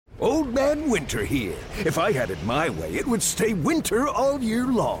Old Man Winter here. If I had it my way, it would stay winter all year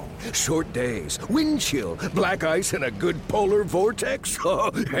long. Short days, wind chill, black ice, and a good polar vortex.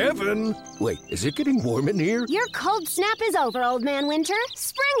 Oh, heaven! Wait, is it getting warm in here? Your cold snap is over, Old Man Winter.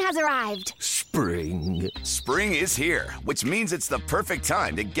 Spring has arrived. Spring. Spring is here, which means it's the perfect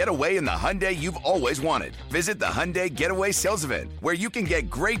time to get away in the Hyundai you've always wanted. Visit the Hyundai Getaway Sales Event, where you can get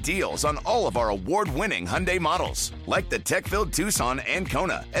great deals on all of our award-winning Hyundai models, like the tech-filled Tucson and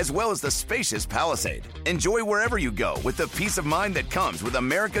Kona, as well as the spacious Palisade. Enjoy wherever you go with the peace of mind that comes with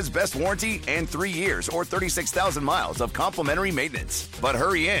America's best warranty and 3 years or 36,000 miles of complimentary maintenance. But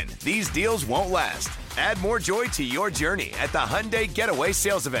hurry in, these deals won't last. Add more joy to your journey at the Hyundai Getaway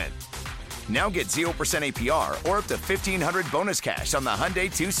Sales Event. Now get 0% APR or up to $1,500 bonus cash on the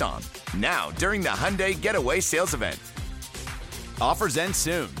Hyundai Tucson. Now, during the Hyundai Getaway Sales Event. Offers end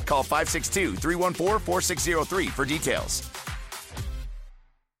soon. Call 562-314-4603 for details.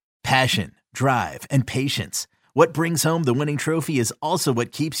 Passion, drive, and patience. What brings home the winning trophy is also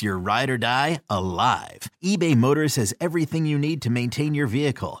what keeps your ride or die alive. eBay Motors has everything you need to maintain your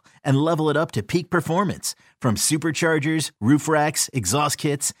vehicle and level it up to peak performance. From superchargers, roof racks, exhaust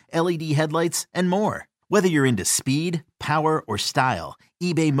kits, LED headlights, and more. Whether you're into speed, power, or style,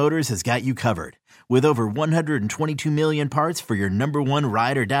 eBay Motors has got you covered. With over 122 million parts for your number one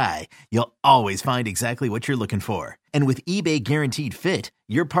ride or die, you'll always find exactly what you're looking for. And with eBay Guaranteed Fit,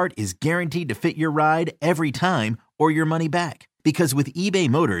 your part is guaranteed to fit your ride every time or your money back. Because with eBay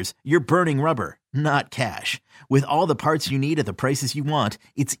Motors, you're burning rubber, not cash. With all the parts you need at the prices you want,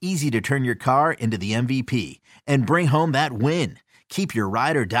 it's easy to turn your car into the MVP and bring home that win. Keep your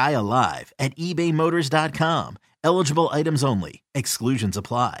ride or die alive at ebaymotors.com. Eligible items only. Exclusions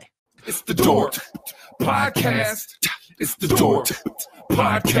apply. It's the Dork Podcast. It's the Dork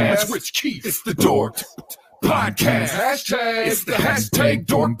Podcast. Rich Keith. It's the Dork Podcast. Hashtag. It's the hashtag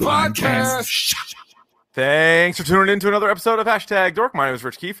Dork Podcast. Thanks for tuning in to another episode of Hashtag Dork. My name is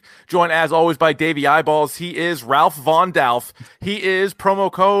Rich Keefe, joined as always by Davey Eyeballs. He is Ralph Von Dalf. He is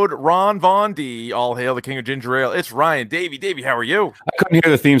promo code Ron Von D. All hail the king of ginger ale. It's Ryan. Davey, how are you? I couldn't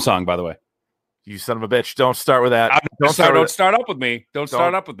hear the theme song, by the way. You son of a bitch. Don't start with that. Don't start up with me. Don't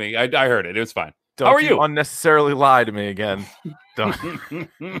start up with me. I heard it. It was fine. How are you? Unnecessarily lie to me again. Don't.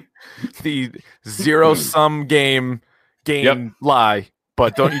 The zero-sum game lie.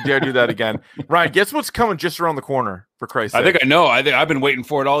 But don't you dare do that again. Ryan, guess what's coming just around the corner, for Christ's sake? I think I know. I've been waiting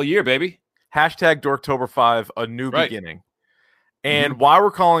for it all year, baby. Hashtag Dorktober5, a new beginning. And why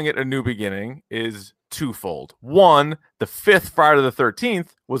we're calling it a new beginning is twofold. One, the fifth Friday the 13th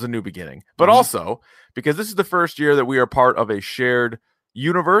was a new beginning. But also, because this is the first year that we are part of a shared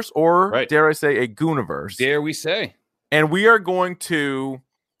universe, or dare I say, a Gooniverse. Dare we say. And we are going to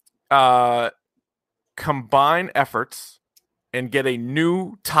combine efforts and get a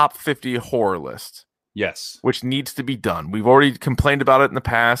new top 50 horror list. Yes. Which needs to be done. We've already complained about it in the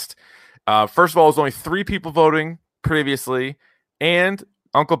past. First of all, it was only 3 people voting previously. And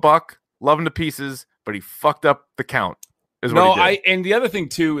Uncle Buck, love him to pieces, but he fucked up the count. And the other thing,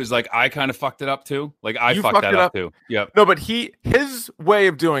 too, is like I kind of fucked it up, too. Like I fucked that up, too. Yep. No, but his way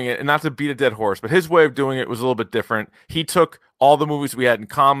of doing it, and not to beat a dead horse, but his way of doing it was a little bit different. He took all the movies we had in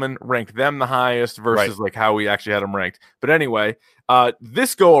common, ranked them the highest versus like how we actually had them ranked. But anyway,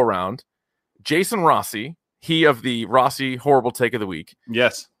 this go around, Jason Rossi, he of the Rossi Horrible Take of the Week.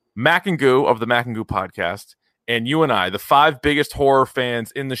 Yes. Mac and Goo of the Mac and Goo podcast, and you and I, the 5 biggest horror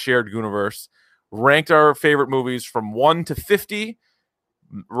fans in the shared universe, ranked our favorite movies from 1 to 50.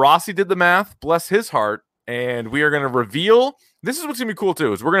 Rossi did the math, bless his heart, and we are going to reveal. This is what's going to be cool,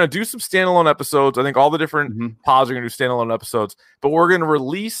 too, is we're going to do some standalone episodes. I think all the different pods are going to do standalone episodes, but we're going to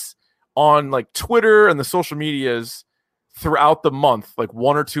release on like Twitter and the social medias throughout the month, like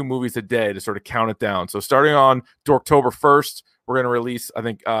 1 or 2 movies a day to sort of count it down. So starting on Dorktober 1st, we're going to release, I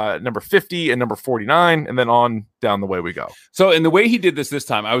think, number 50 and number 49, and then on down the way we go. So, and the way he did this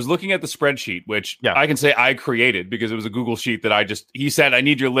time, I was looking at the spreadsheet, which I can say I created because it was a Google sheet that he said, I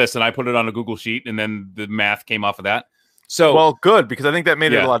need your list, and I put it on a Google sheet, and then the math came off of that. So, well, good, because I think that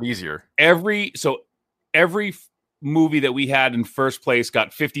made it a lot easier. Every movie that we had in first place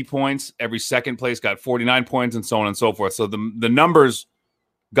got 50 points. Every second place got 49 points, and so on and so forth. So the numbers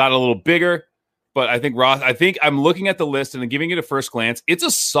got a little bigger. But I think I'm looking at the list and giving it a first glance. It's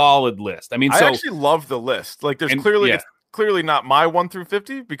a solid list. I mean, I actually love the list. Like, it's clearly not my 1 through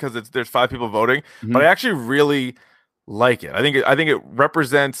 50 because there's 5 people voting, but I actually really like it. I think it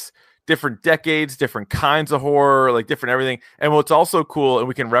represents different decades, different kinds of horror, like different everything. And what's also cool, and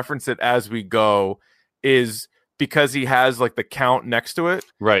we can reference it as we go, is because he has like the count next to it,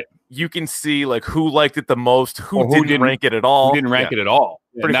 right? You can see like who liked it the most, who didn't rank it at all. Who didn't rank it at all.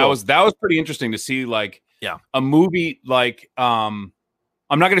 And that was pretty interesting to see, like, a movie like I'm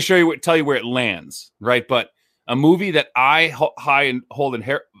not going to tell you where it lands, right? But a movie that I hold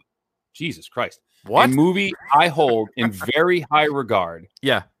in Jesus Christ. What? A movie I hold in very high regard.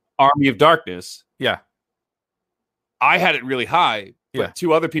 Yeah. Army of Darkness. Yeah. I had it really high, but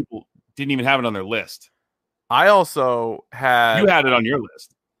two other people didn't even have it on their list. I also had... You had it on your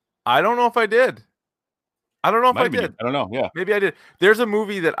list. I don't know if I did. I don't know if I did. I don't know. Yeah. Maybe I did. There's a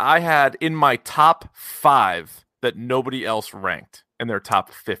movie that I had in my top 5 that nobody else ranked in their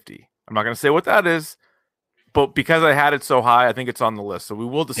top 50. I'm not going to say what that is, but because I had it so high, I think it's on the list. So we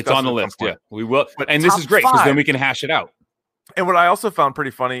will discuss it. It's on the list, yeah. We will. And this is great because then we can hash it out. And what I also found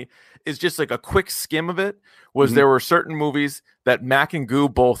pretty funny is just like a quick skim of it was there were certain movies that Mac and Goo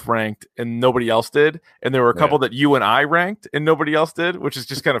both ranked and nobody else did. And there were a couple that you and I ranked and nobody else did, which is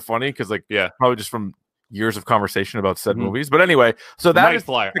just kind of funny because probably just from years of conversation about said movies. But anyway, so that is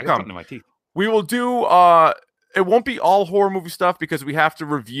flyer. I got something in my teeth. We will do it won't be all horror movie stuff because we have to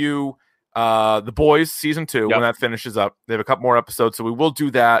review The Boys season 2 when that finishes up. They have a couple more episodes, so we will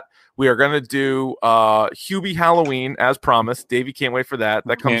do that. We are going to do Hubie Halloween as promised. Davey can't wait for that.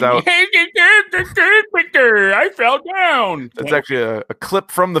 That comes out. I fell down. That's actually a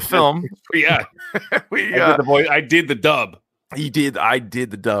clip from the film. Yeah. I did the dub. He did. I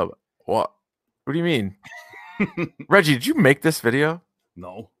did the dub. What do you mean? Reggie, did you make this video?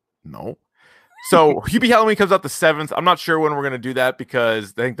 No. So Hubie Halloween comes out the 7th. I'm not sure when we're going to do that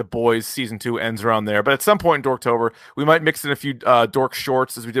because I think The Boys season 2 ends around there. But at some point in Dorktober, we might mix in a few dork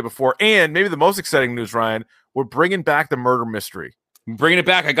shorts as we did before. And maybe the most exciting news, Ryan, we're bringing back the murder mystery. I'm bringing it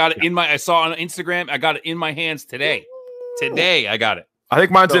back. I got it I saw on Instagram. I got it in my hands today. I got it. I think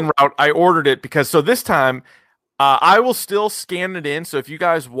mine's en route. I ordered it because this time I will still scan it in. So if you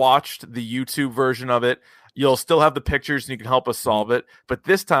guys watched the YouTube version of it, you'll still have the pictures and you can help us solve it. But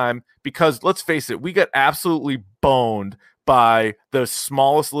this time, because let's face it, we got absolutely boned by the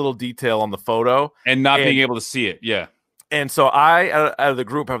smallest little detail on the photo. And not being able to see it. Yeah. And so I, out of the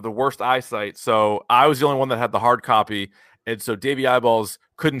group, have the worst eyesight. So I was the only one that had the hard copy. And so Davey Eyeballs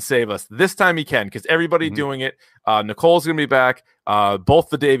couldn't save us. This time he can because everybody doing it. Nicole's going to be back. Both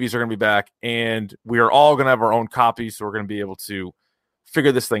the Davies are going to be back. And we are all going to have our own copies. So we're going to be able to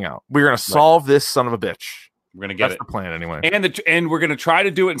figure this thing out. We're going to solve this son of a bitch. We're going to get That's the plan anyway. And we're going to try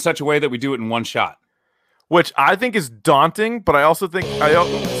to do it in such a way that we do it in one shot. Which I think is daunting, but I also think I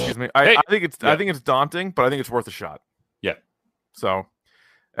think it's daunting, but I think it's worth a shot. Yeah. So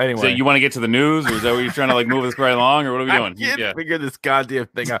anyway. So you want to get to the news, or is that what you're trying to move this right along, or what are we doing? I can't figure this goddamn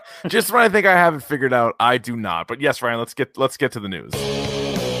thing out. Just when I think I have it figured out, I do not. But yes, Ryan, let's get to the news.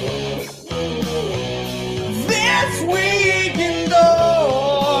 This week in Dork.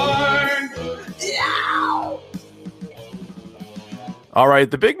 Yeah. All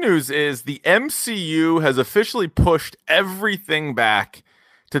right, the big news is the MCU has officially pushed everything back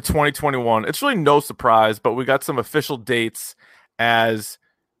to 2021. It's really no surprise, but we got some official dates as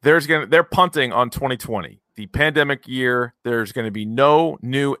they're punting on 2020, the pandemic year. There's going to be no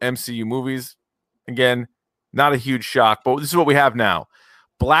new MCU movies. Again, not a huge shock, but this is what we have now.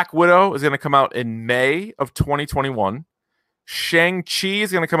 Black Widow is going to come out in May of 2021. Shang-Chi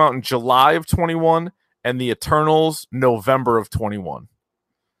is going to come out in July of 21, and The Eternals November of 21.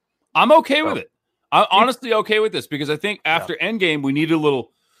 I'm okay with it. I'm honestly okay with this because I think after Endgame we need a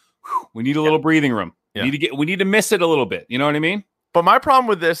little breathing room. Yeah. We need to miss it a little bit. You know what I mean? But my problem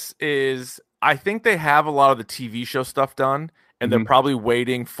with this is I think they have a lot of the TV show stuff done, and they're probably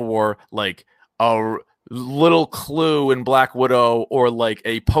waiting for like a little clue in Black Widow or like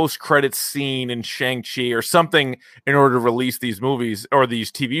a post-credits scene in Shang-Chi or something in order to release these movies or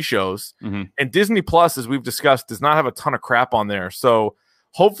these TV shows. And Disney Plus, as we've discussed, does not have a ton of crap on there. So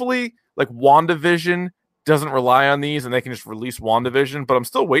hopefully like WandaVision doesn't rely on these and they can just release WandaVision, but I'm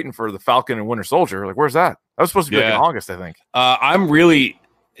still waiting for the Falcon and Winter Soldier. Like, where's that? That was supposed to be like in August, I think.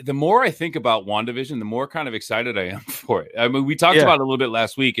 The more I think about WandaVision, the more kind of excited I am for it. I mean, we talked about it a little bit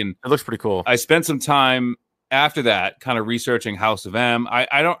last week, and it looks pretty cool. I spent some time after that kind of researching House of M.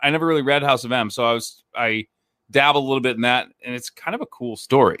 I never really read House of M, so I dabbled a little bit in that, and it's kind of a cool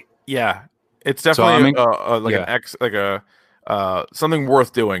story. Yeah, it's definitely something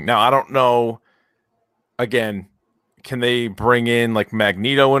worth doing. Now, I don't know. Again, can they bring in like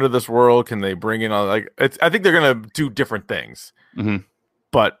Magneto into this world? Can they bring in I think they're gonna do different things.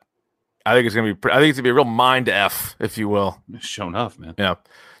 But I think it's gonna be a real mind F, if you will. Sure enough, man. Yeah.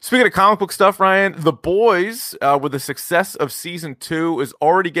 Speaking of comic book stuff, Ryan, The Boys, with the success of season 2, is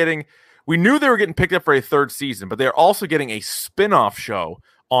already getting. we knew they were getting picked up for a third season, but they're also getting a spin-off show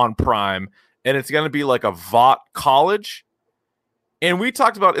on Prime, and it's going to be like a Vought College. And we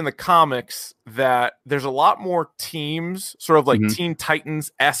talked about in the comics that there's a lot more teams, sort of like Teen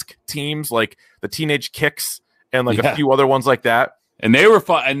Titans-esque teams, like the Teenage Kicks and like a few other ones like that. And they were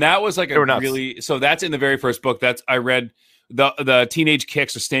fun. And that was like a nuts. really, so that's in the very first book. I read the Teenage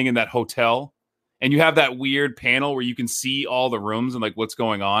Kicks are staying in that hotel, and you have that weird panel where you can see all the rooms and like what's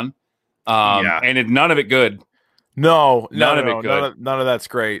going on. And none of it good. No, none of it good. None of that's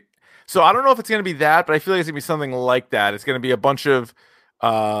great. So I don't know if it's going to be that, but I feel like it's going to be something like that. It's going to be a bunch of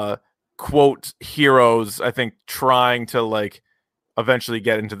quote heroes, I think, trying to like eventually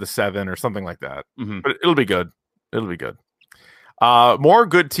get into the 7 or something like that. But it'll be good. It'll be good. More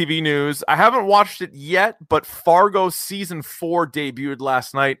good TV news. I haven't watched it yet, but Fargo season 4 debuted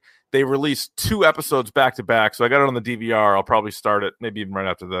last night. They released 2 episodes back to back, so I got it on the DVR. I'll probably start it maybe even right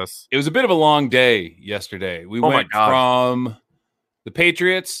after this. It was a bit of a long day yesterday. We went from the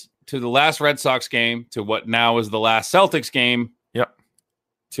Patriots to the last Red Sox game to what now is the last Celtics game. Yep.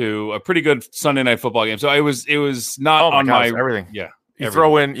 To a pretty good Sunday night football game. So it was not on my everything. Yeah. You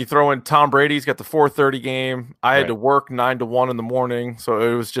throw in Tom Brady's got the 4:30 game. I had to work 9 to 1 in the morning, so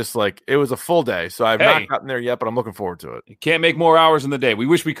it was just like it was a full day. So I've not gotten there yet, but I'm looking forward to it. You can't make more hours in the day. We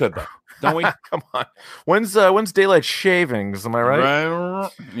wish we could, though, don't we? Come on. When's daylight shavings? Am I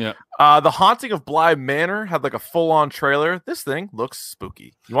right? Yeah. The Haunting of Bly Manor had like a full-on trailer. This thing looks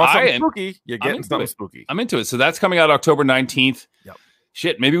spooky. You want something spooky? You're getting something spooky. I'm into it. So that's coming out October 19th. Yep.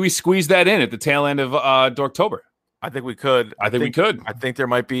 Shit, maybe we squeeze that in at the tail end of October. I think we could. I think we could. I think there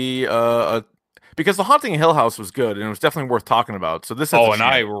might be because The Haunting of Hill House was good and it was definitely worth talking about. So this.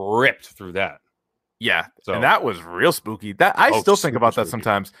 I ripped through that. Yeah, and that was real spooky. That I still think about that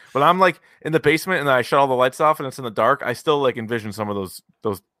sometimes. When I'm like in the basement and I shut all the lights off and it's in the dark, I still like envision some of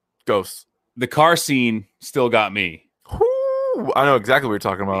those ghosts. The car scene still got me. Ooh, I know exactly what you're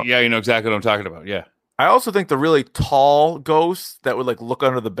talking about. Yeah, you know exactly what I'm talking about. Yeah. I also think the really tall ghosts that would like look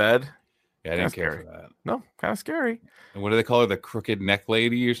under the bed. Yeah, I didn't care for that. No, kind of scary. And what do they call her? The crooked neck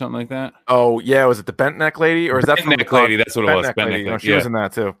lady or something like that? Oh, yeah. Was it the bent neck lady? Or is that bent neck lady? That's what it was. Bent neck lady. No, she was in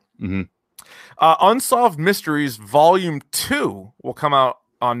that too. Unsolved Mysteries Volume 2 will come out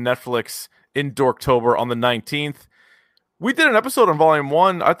on Netflix in Dorktober on the 19th. We did an episode on Volume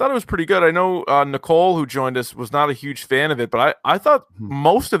 1. I thought it was pretty good. I know Nicole, who joined us, was not a huge fan of it, but I thought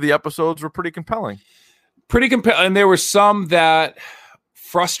most of the episodes were pretty compelling. And there were some that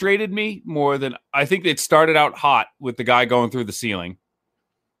frustrated me more than I think it started out hot with the guy going through the ceiling.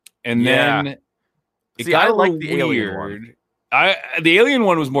 And then it got a little the alien one. The alien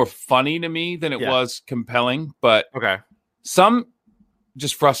one was more funny to me than it was compelling, but some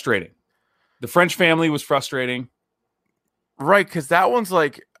just frustrating. The French Family was frustrating. Right, because that one's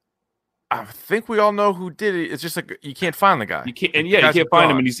like, I think we all know who did it. It's just like you can't find the guy. You can't find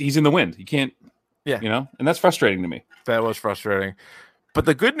him, and he's in the wind. You can't, and that's frustrating to me. That was frustrating. But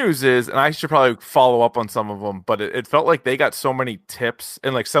the good news is, and I should probably follow up on some of them, but it felt like they got so many tips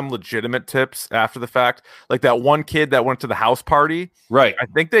and like some legitimate tips after the fact. Like that one kid that went to the house party. Right. I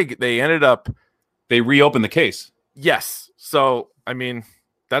think they ended up. They reopened the case. Yes. So, I mean,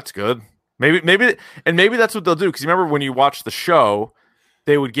 that's good. Maybe that's what they'll do. Because you remember when you watch the show,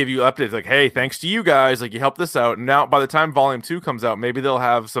 they would give you updates like, hey, thanks to you guys, like you helped this out. And now by the time Volume 2 comes out, maybe they'll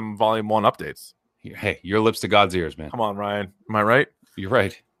have some Volume 1 updates. Hey, your lips to God's ears, man. Come on, Ryan. Am I right? You're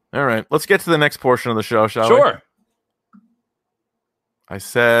right. All right. Let's get to the next portion of the show, shall we? Sure. I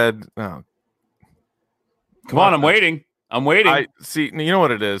said, oh. Come on, I'm waiting. I see, you know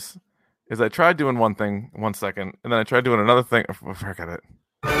what it is I tried doing one thing 1 second, and then I tried doing another thing. I forgot it.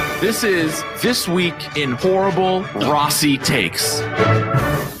 This is This Week in Horrible Rossi Takes.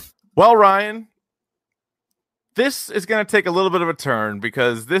 Well, Ryan, this is going to take a little bit of a turn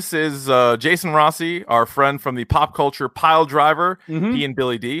because this is Jason Rossi, our friend from the Pop Culture Pile Driver. He and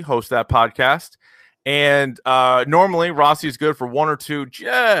Billy D host that podcast. And normally Rossi is good for 1 or 2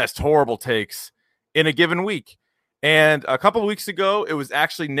 just horrible takes in a given week. And a couple of weeks ago, it was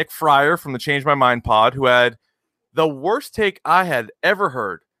actually Nick Fryer from the Change My Mind pod who had the worst take I had ever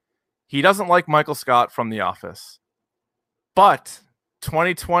heard. He doesn't like Michael Scott from The Office. But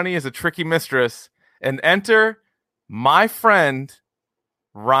 2020 is a tricky mistress. And enter my friend,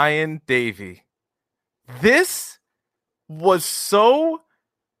 Ryan Davey. This was so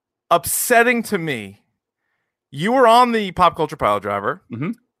upsetting to me. You were on the Pop Culture Pile Driver,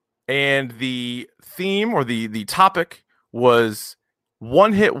 and the theme or the topic was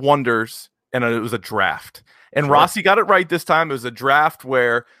one-hit wonders, and it was a draft. And Rossi got it right this time. It was a draft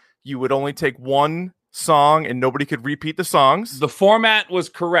where you would only take one song and nobody could repeat the songs. The format was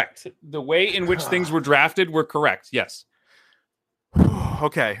correct. The way in which things were drafted were correct. Yes.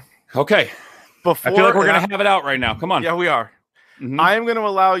 Okay. Before, I feel like we're going to have it out right now. Come on. Yeah, we are. Mm-hmm. I am going to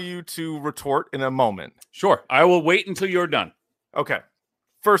allow you to retort in a moment. Sure. I will wait until you're done. Okay.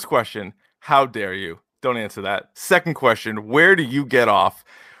 First question. How dare you? Don't answer that. Second question. Where do you get off?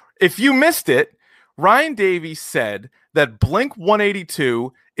 If you missed it, Ryan Davies said that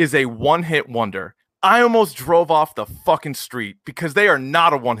Blink-182 is a one-hit wonder. I almost drove off the fucking street because they are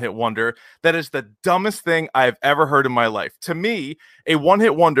not a one-hit wonder. That is the dumbest thing I've ever heard in my life. To me, a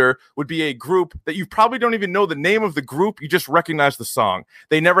one-hit wonder would be a group that you probably don't even know the name of the group. You just recognize the song.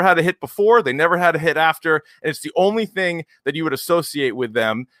 They never had a hit before. They never had a hit after. And it's the only thing that you would associate with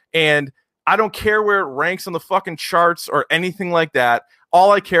them. And I don't care where it ranks on the fucking charts or anything like that.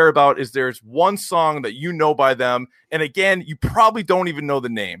 All I care about is there's one song that you know by them. And again, you probably don't even know the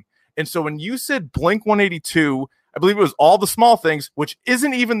name. And so when you said Blink-182, I believe it was All the Small Things, which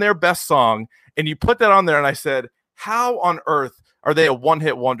isn't even their best song. And you put that on there and I said, how on earth are they a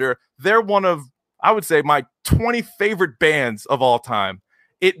one-hit wonder? They're one of, I would say, my 20 favorite bands of all time.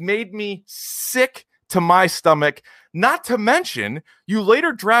 It made me sick to my stomach. Not to mention, you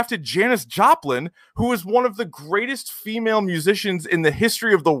later drafted Janis Joplin, who is one of the greatest female musicians in the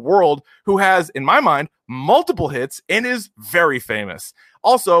history of the world, who has, in my mind, multiple hits and is very famous.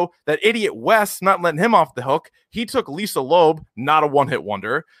 Also, that idiot Wes, not letting him off the hook, he took Lisa Loeb, not a one-hit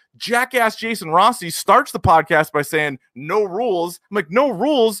wonder. Jackass Jason Rossi starts the podcast by saying, no rules. I'm like, no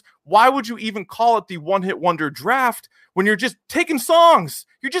rules? Why would you even call it the one-hit wonder draft when you're just taking songs?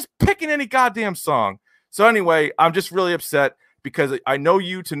 You're just picking any goddamn song. So anyway, I'm just really upset because I know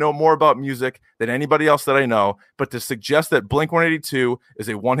you to know more about music than anybody else that I know, but to suggest that Blink-182 is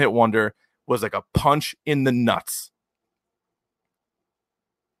a one-hit wonder was like a punch in the nuts.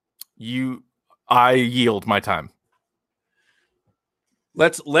 I yield my time.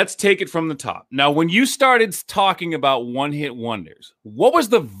 Let's take it from the top. Now, when you started talking about one-hit wonders, what was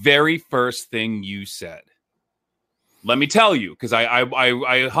the very first thing you said? Let me tell you, because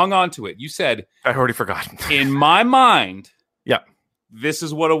I hung on to it. You said, I already forgotten. In my mind, yeah, this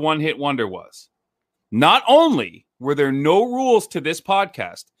is what a one-hit wonder was. Not only were there no rules to this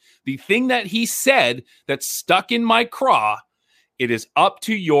podcast, the thing that he said that stuck in my craw, it is up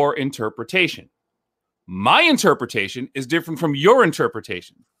to your interpretation. My interpretation is different from your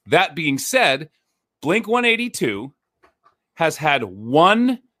interpretation. That being said, Blink-182 has had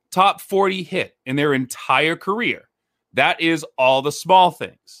one top 40 hit in their entire career. That is All the Small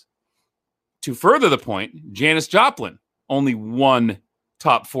Things. To further the point, Janis Joplin, only one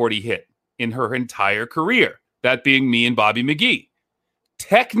top 40 hit in her entire career. That being Me and Bobby McGee.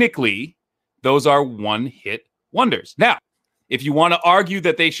 Technically, those are one-hit wonders. Now, if you want to argue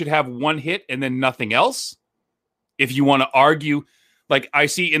that they should have one hit and then nothing else, if you want to argue, like I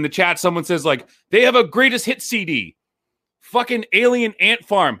see in the chat, someone says like, they have a greatest hit CD. Fucking Alien Ant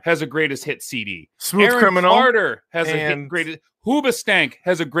Farm has a greatest hit CD. Smooth Aaron Criminal Carter has a hit greatest. Hoobastank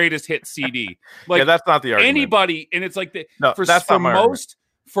has a greatest hit CD. Like yeah, that's not the argument. Anybody, and it's like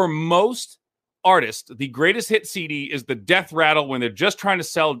for most artists, the greatest hit CD is the death rattle when they're just trying to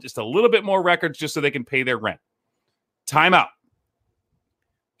sell just a little bit more records just so they can pay their rent. Time out.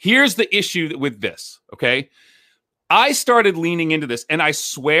 Here's the issue with this, okay? I started leaning into this, and I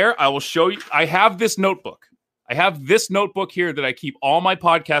swear I will show you. I have this notebook. I have this notebook here that I keep all my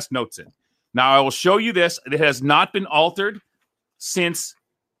podcast notes in. Now, I will show you this. It has not been altered since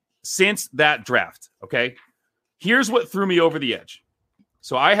that draft, okay? Here's what threw me over the edge.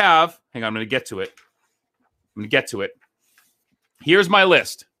 So I have, hang on, I'm going to get to it. Here's my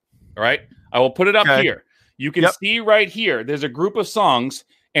list, all right? I will put it up here. You can see right here, there's a group of songs,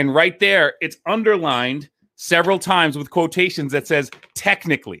 and right there, it's underlined several times with quotations that says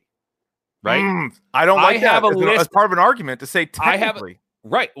technically, right? I don't like that as part of an argument to say technically.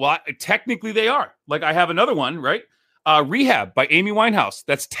 Right. Well, technically they are. Like I have another one, right? Rehab by Amy Winehouse.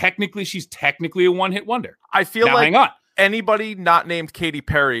 She's technically a one-hit wonder. I feel now, like hang on. Anybody not named Katy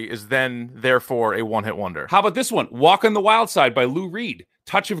Perry is then therefore a one-hit wonder. How about this one? Walk on the Wild Side by Lou Reed.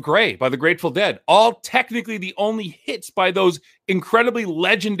 Touch of Grey by the Grateful Dead. All technically the only hits by those incredibly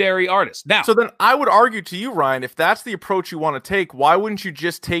legendary artists. Now, so then I would argue to you, Ryan, if that's the approach you want to take, why wouldn't you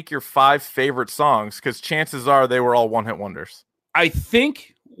just take your 5 favorite songs? Because chances are they were all one-hit wonders. I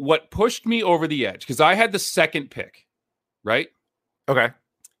think what pushed me over the edge, because I had the second pick, right? Okay.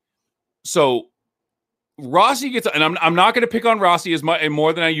 So Rossi gets, and I'm not going to pick on Rossi as much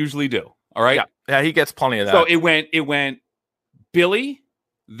more than I usually do. All right. Yeah, he gets plenty of that. So it went Billy,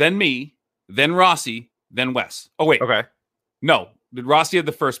 then me, then Rossi, then Wes. Oh wait. Okay. No, Rossi had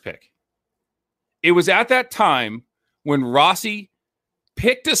the first pick. It was at that time when Rossi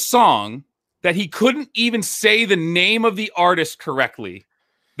picked a song that he couldn't even say the name of the artist correctly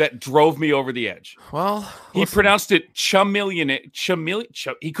that drove me over the edge. Well, he pronounced it chameleon.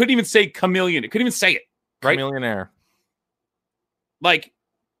 He couldn't even say chameleon. He couldn't even say it. Right? Chameleonaire. Like,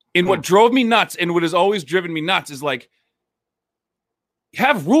 and what drove me nuts and what has always driven me nuts is like,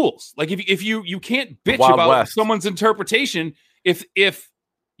 have rules. Like if you can't bitch about West. someone's interpretation if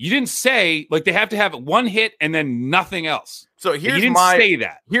you didn't say, like, they have to have one hit and then nothing else. So here's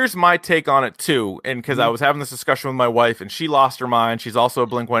here's my take on it too, and because I was having this discussion with my wife, and she lost her mind. She's also a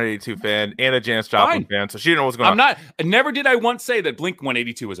Blink-182 fan and a Janis Joplin fan, so she didn't know what's going on. Never did I once say that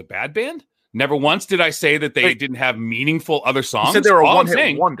Blink-182 was a bad band. Never once did I say that they didn't have meaningful other songs. You said they were a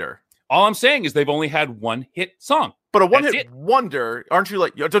one-hit wonder. All I'm saying is they've only had one hit song. But a one-hit wonder, aren't you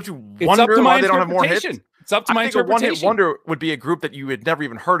like? Don't you wonder why they don't have more hits? It's up to my interpretation. A one-hit wonder would be a group that you had never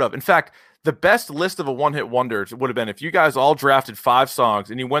even heard of. In fact, the best list of a one-hit wonder would have been if you guys all drafted 5 songs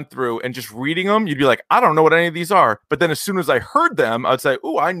and you went through and just reading them, you'd be like, I don't know what any of these are. But then as soon as I heard them, I'd say,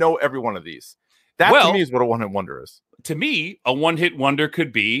 ooh, I know every one of these. That to me is what a one-hit wonder is. To me, a one-hit wonder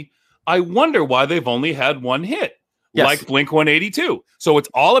could be, I wonder why they've only had one hit. Yes. Like Blink-182. So it's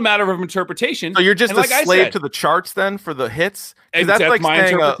all a matter of interpretation. So you're just a slave to the charts then for the hits? That's like my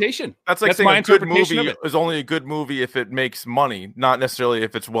interpretation. That's like saying a good movie is only a good movie if it makes money, not necessarily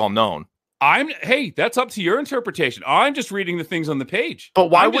if it's well known. Hey, that's up to your interpretation. I'm just reading the things on the page. But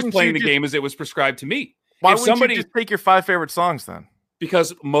why wouldn't playing the game as it was prescribed to me? Why wouldn't you just take your 5 favorite songs then?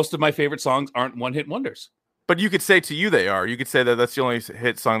 Because most of my favorite songs aren't one-hit wonders. But you could say to you they are. You could say that that's the only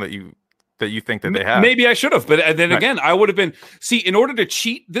hit song that you think that they have. Maybe I should have, but then again, I would have been. See, in order to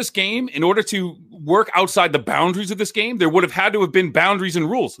cheat this game, in order to work outside the boundaries of this game, there would have had to have been boundaries and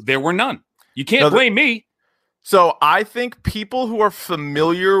rules. There were none. You can't blame me. So I think people who are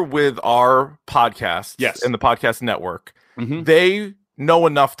familiar with our podcast and the podcast network, they know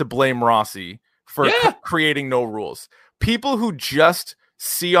enough to blame Rossi for creating no rules. People who just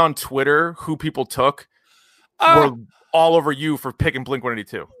see on Twitter who people took were all over you for picking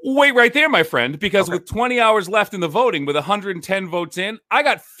Blink-182. Wait right there, my friend, because with 20 hours left in the voting, with 110 votes in, I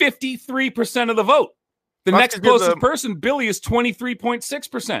got 53% of the vote. The next closest person, Billy, is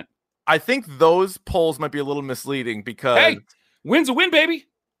 23.6%. I think those polls might be a little misleading because... Hey, win's a win, baby.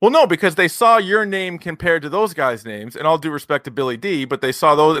 Well, no, because they saw your name compared to those guys' names, and all due respect to Billy D, but they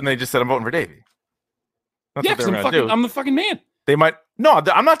saw those and they just said, I'm voting for Davey. That's what they're going to do. I'm the fucking man. They might... No,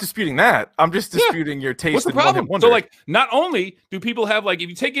 I'm not disputing that. I'm just disputing your taste. What's the problem? So, like, not only do people have, like, if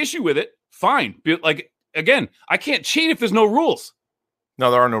you take issue with it, fine. But, like, again, I can't cheat if there's no rules.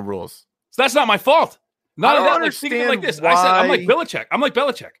 No, there are no rules. So that's not my fault. Not that, like, thinking like this. I said, I'm like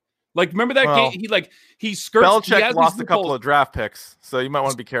Belichick. Like, remember that game? He skirts. Belichick lost a couple of draft picks, so you might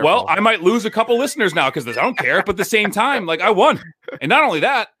want to be careful. Well, I might lose a couple listeners now because I don't care. But at the same time, like, I won. And not only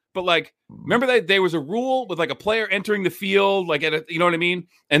that, but, like, remember that there was a rule with, like, a player entering the field, like, you know what I mean?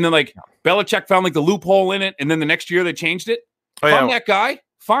 And then, like, Belichick found, like, the loophole in it, and then the next year they changed it. I'm that guy,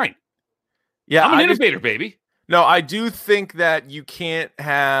 fine. Yeah, I'm an innovator, baby. No, I do think that you can't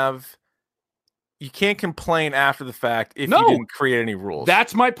complain after the fact if you didn't create any rules.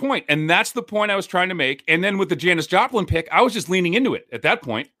 That's my point, and that's the point I was trying to make. And then with the Janis Joplin pick, I was just leaning into it at that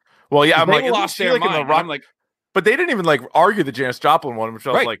point. Well, yeah, I'm like, lost their mind. I'm like, but they didn't even like argue the Janis Joplin one, which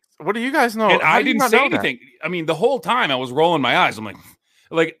I was like, what do you guys know? And I didn't say anything. I mean, the whole time I was rolling my eyes. I'm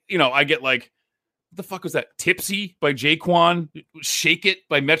like, you know, I get like, what the fuck was that? Tipsy by Jaquan, Shake It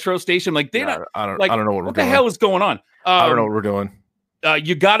by Metro Station. Like, I don't know what the hell is going on. I don't know what we're doing.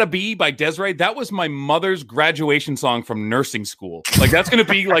 You Gotta Be by Desiree. That was my mother's graduation song from nursing school. Like, that's going to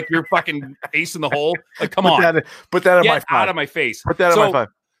be like your fucking ace in the hole. Like, come on. Put that out of my face. Put that on my 5.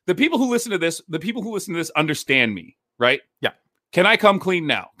 The people who listen to this understand me, right? Yeah. Can I come clean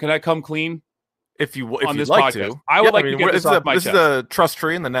now? Can I come clean? If you'd like podcast? to. I would like to get this off my chest. This is a trust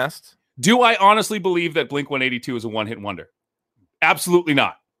tree in the nest. Do I honestly believe that Blink-182 is a one-hit wonder? Absolutely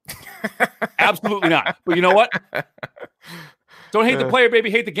not. Absolutely not. But you know what? Don't hate the player, baby.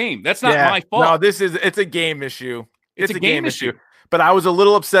 Hate the game. That's not my fault. No, it's a game issue. It's a game issue. But I was a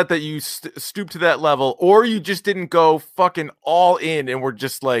little upset that you stooped to that level, or you just didn't go fucking all in and were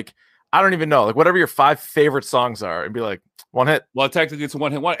just like, I don't even know, like whatever your 5 favorite songs are, and be like, one hit. Well, technically it's a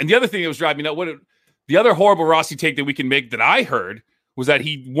one hit one. And the other thing that was driving me nuts, the other horrible Rossi take that we can make that I heard was that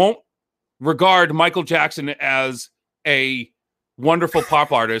he won't regard Michael Jackson as a wonderful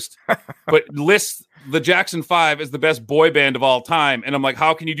pop artist, but lists the Jackson 5 as the best boy band of all time. And I'm like,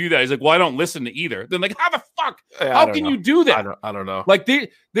 how can you do that? He's like, well, I don't listen to either. Then like, how the fuck? How can you do that? I don't know. Like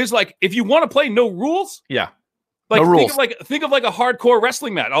there's like, if you want to play no rules, Like No think of like a hardcore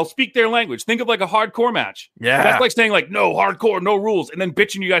wrestling match. I'll speak their language. Think of like a hardcore match. Yeah. That's like saying like no hardcore, no rules, and then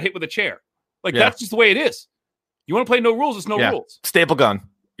bitching you got hit with a chair. Like that's just the way it is. You want to play no rules, it's no rules. Staple gun.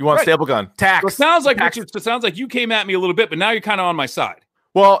 You want staple gun. Tax. So it sounds like tax. Richard, it sounds like you came at me a little bit, but now you're kind of on my side.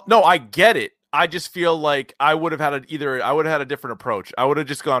 Well, no, I get it. I just feel like I would have had a different approach. I would have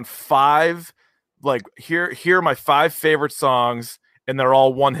just gone 5, like here are my 5 favorite songs, and they're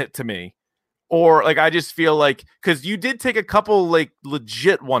all one hit to me. Or like I just feel like because you did take a couple like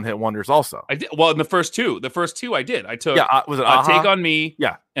legit one hit wonders also. I did well in the first two I did. I took was it Aha? Take on Me?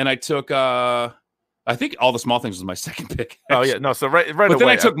 Yeah, and I took I think All the Small Things was my second pick. Actually. Oh yeah, no, so right but away. then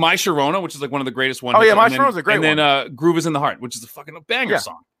I took My Sharona, which is like one of the greatest ones. Oh yeah, My Sharona's a great one. And then Groove Is in the Heart, which is a fucking banger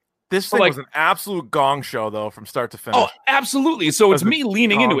song. This thing was an absolute gong show though, from start to finish. Oh, absolutely. So it's me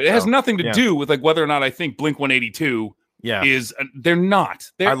leaning into it. It has nothing to do with like whether or not I think Blink-182 is they're not.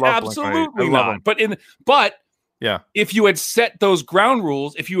 They're absolutely not. But if you had set those ground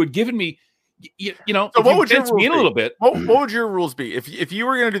rules, if you had given me you know, so what would your me in a little bit? What would your rules be if you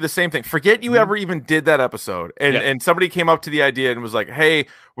were going to do the same thing? Forget you ever even did that episode, and somebody came up to the idea and was like, "Hey,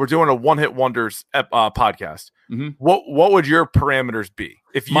 we're doing a one hit wonders podcast." Mm-hmm. What would your parameters be?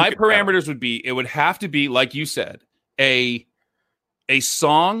 If my parameters would be, it would have to be like you said, a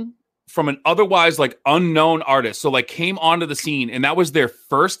song from an otherwise like unknown artist, so like came onto the scene, and that was their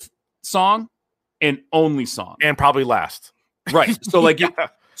first song and only song, and probably last, right? So like.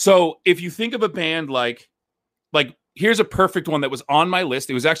 So if you think of a band like here's a perfect one that was on my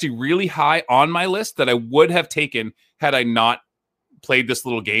list. It was actually really high on my list that I would have taken had I not played this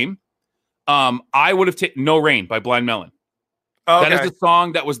little game. I would have taken No Rain by Blind Melon. Okay. That is the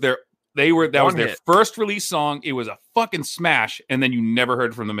song that was their first release song. It was a fucking smash, and then you never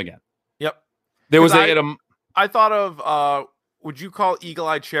heard from them again. Yep. There was I thought of would you call Eagle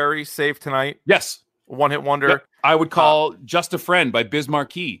Eye Cherry Save Tonight? Yes. One hit wonder. Yep. I would call Just a Friend by Biz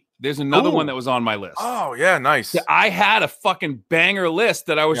Markie. There's another one that was on my list. Oh, yeah, nice. I had a fucking banger list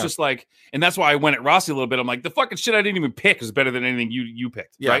that I was just like, and that's why I went at Rossi a little bit. I'm like, the fucking shit I didn't even pick is better than anything you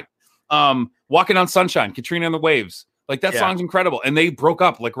picked, right? Walking on Sunshine, Katrina and the Waves. Like, that song's incredible. And they broke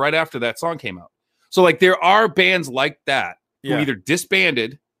up, like, right after that song came out. So, like, there are bands like that who either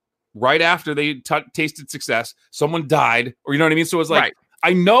disbanded right after they tasted success, someone died, or you know what I mean? So it was like,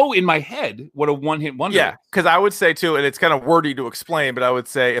 I know in my head what a one-hit wonder is. Because I would say, too, and it's kind of wordy to explain, but I would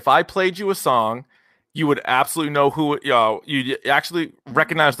say if I played you a song, you would absolutely know who, you actually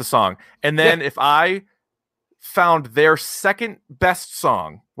recognize the song. And then if I found their second best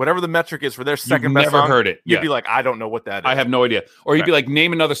song, whatever the metric is for their second best song, heard it. You'd be like, I don't know what that is. I have no idea. Or you'd be like,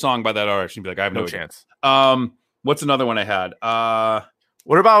 name another song by that artist. You'd be like, I have no chance. What's another one I had?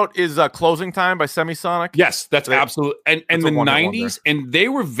 What about is Closing Time by Semisonic? Yes, that's absolute. And the 90s, and they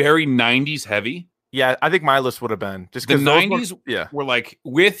were very 90s heavy. Yeah, I think my list would have been just the 90s were like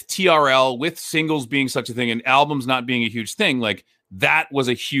with TRL, with singles being such a thing and albums not being a huge thing, like that was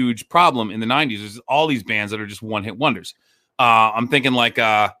a huge problem in the 90s. There's all these bands that are just one hit wonders. I'm thinking like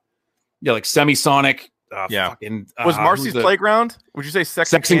like Semisonic. Fucking, was Marcy's Playground? Would you say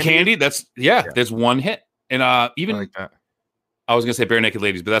Sex and Candy? That's there's one hit. And even I like that. I was gonna say Bare Naked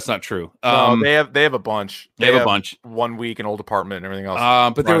Ladies, but that's not true. No, they have a bunch. They have a bunch. 1 Week, an Old Apartment, and everything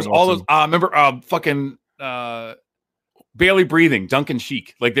else. But there was all those. Remember, fucking Barely Breathing, Duncan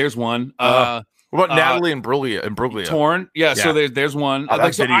Sheik. Like, there's one. What about Natalie and Bruglia? Torn. Yeah. So there's one.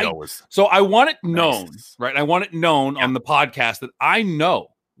 That video was. So I want it known, right? I want it known on the podcast that I know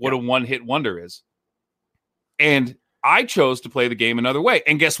what a one hit wonder is, and I chose to play the game another way.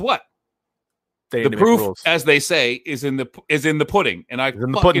 And guess what? The proof, as they say, is in the pudding, and I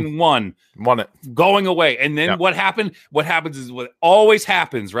fucking won it going away. And then what happened? What happens is what always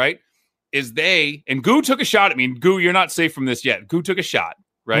happens, right? Is and Goo took a shot at me. And Goo, you're not safe from this yet. Goo took a shot,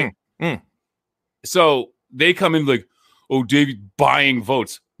 right? So they come in like, oh, Davey buying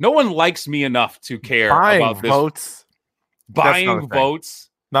votes. No one likes me enough to care about this. Votes. Buying votes,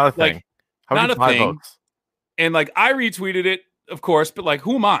 not a thing. Like, not a thing. Votes? And like I retweeted it, of course, but like,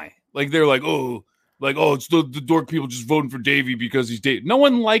 who am I? Like, they're like, it's the dork people just voting for Davey because he's Davey. No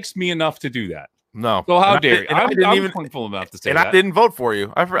one likes me enough to do that. No. So how dare you? I'm pointful enough to say and that. I didn't vote for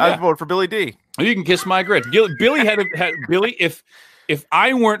you. I voted for Billy D. You can kiss my grits. Billy had Billy. If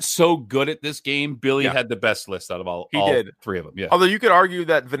I weren't so good at this game, Billy had the best list out of all three of them. Yeah. Although you could argue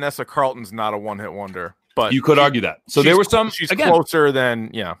that Vanessa Carlton's not a one-hit wonder, but you could argue that. So there were some. She's closer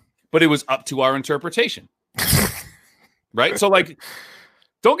than but it was up to our interpretation, right? So like.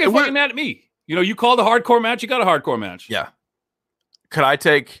 Don't get fucking mad at me. You know, you called a hardcore match, you got a hardcore match. Yeah. Could I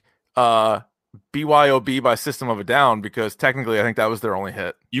take BYOB by System of a Down? Because technically I think that was their only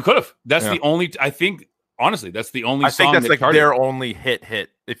hit. You could have. That's the only, I think, honestly, that's the only I song think that's like charted. their only hit.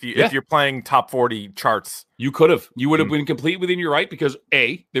 If you're playing top 40 charts, You would have been complete within your right because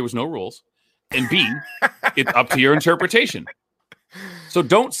A, there was no rules, and B, it's up to your interpretation. So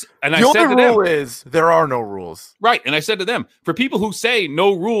don't. And I said to them, rule is there are no rules. right? And I said to them, for people who say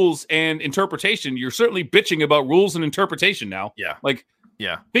no rules and interpretation, you're certainly bitching about rules and interpretation now. Yeah. Like,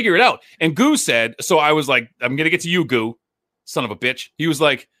 Yeah. figure it out. And Goo said, so I was like, I'm gonna get to you, Goo, son of a bitch. He was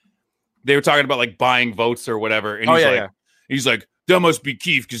like, they were talking about like buying votes or whatever, and he's like, that must be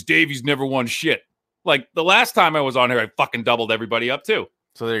Keith because Davey's never won shit. Like the last time I was on here, I fucking doubled everybody up too.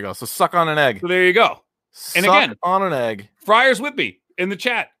 So there you go. So suck on an egg. So there you go. And again, on an egg. Friar's with me in the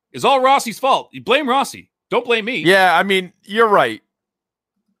chat. It's all Rossi's fault. You blame Rossi. Don't blame me. Yeah, I mean, you're right.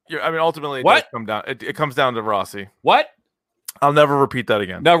 Ultimately, does come down. It comes down to Rossi. What? I'll never repeat that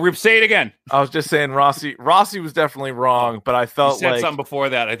again. No, say it again. I was just saying Rossi was definitely wrong, but I felt you said like something before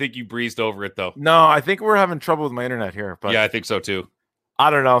that. I think you breezed over it though. No, I think we're having trouble with my internet here. But yeah, I think so too. I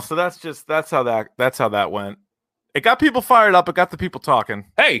don't know. So that's how that went. It got people fired up. It got the people talking.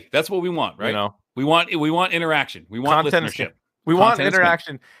 Hey, that's what we want, right? You know, we want interaction. We want listenership. We want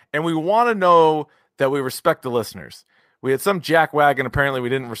interaction, and we want to know that we respect the listeners. We had some jackwagon apparently we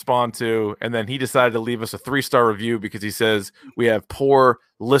didn't respond to, and then he decided to leave us a 3-star review because he says we have poor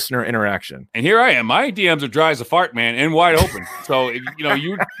listener interaction. And here I am. My DMs are dry as a fart, man, and wide open. So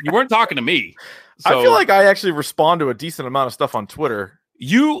you weren't talking to me. So, I feel like I actually respond to a decent amount of stuff on Twitter.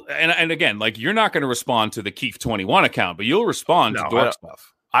 You and again, like you're not going to respond to the Keith21 account, but you'll respond to dork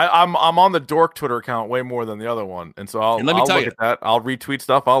stuff. I'm on the dork Twitter account way more than the other one, and so I'll look at that. I'll retweet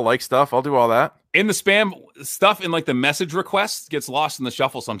stuff. I'll like stuff. I'll do all that. In the spam stuff, in like the message requests, gets lost in the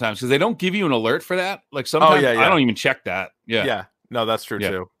shuffle sometimes because they don't give you an alert for that. Like sometimes I don't even check that. Yeah. No, that's true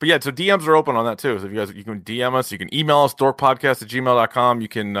too. But yeah, so DMs are open on that too. So if you can DM us, you can email us dorkpodcast@gmail.com. You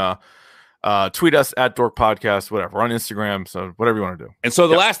can tweet us at dorkpodcast, whatever. We're on Instagram, so whatever you want to do. And so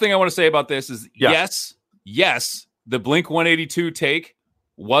the last thing I want to say about this is yes, the Blink 182 take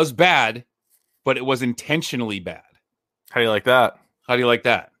was bad, but it was intentionally bad. How do you like that? How do you like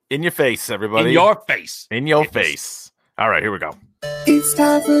that? In your face, everybody. In your face. In your face. All right, here we go. It's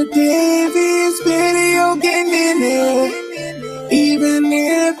time for Davey's Video Game Minute. Even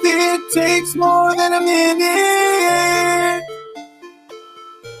if it takes more than a minute.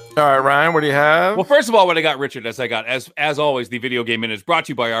 All right, Ryan, what do you have? Well, first of all, what I got, Richard, as always, the Video Game Minute is brought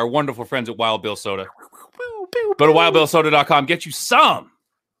to you by our wonderful friends at Wild Bill Soda. Go to wildbillsoda.com. Get you some.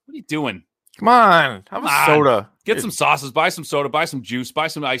 What are you doing? Come on. Have a soda. Get some sauces. Buy some soda. Buy some juice. Buy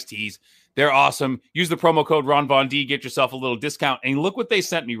some iced teas. They're awesome. Use the promo code Ron Von D. Get yourself a little discount. And look what they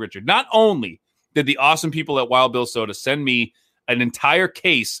sent me, Richard. Not only did the awesome people at Wild Bill Soda send me an entire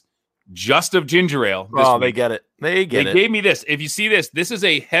case just of ginger ale. Oh, they get it. They gave me this. If you see this, this is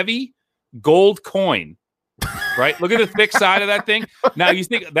a heavy gold coin. Right? Look at the thick side of that thing. Now you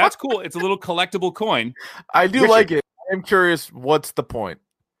think that's cool. It's a little collectible coin. I do like it. I'm curious, what's the point?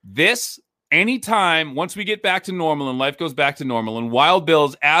 This, anytime, once we get back to normal and life goes back to normal, and Wild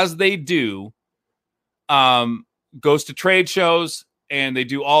Bills, as they do, goes to trade shows and they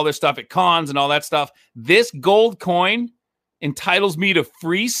do all their stuff at cons and all that stuff. This gold coin entitles me to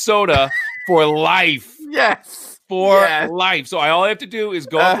free soda for life. Yes. For life. So all I have to do is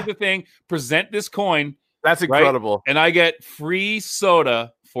go up to the thing, present this coin. That's incredible. Right? And I get free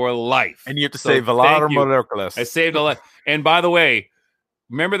soda for life. And you have to say Velar Molecules. I saved a life. And by the way,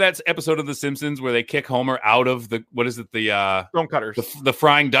 remember that episode of The Simpsons where they kick Homer out of the, what is it? The Stone Cutters. The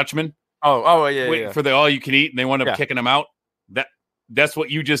Frying Dutchman. Yeah. For the all you can eat, and they wound up kicking him out. That's what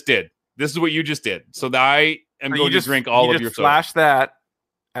you just did. This is what you just did. So I am going to drink all of your soda. Flash that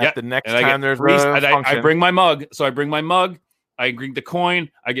at the next time there's free, I bring my mug. So I bring my mug. I bring the coin.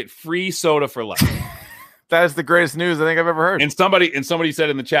 I get free soda for life. That is the greatest news I think I've ever heard. And somebody said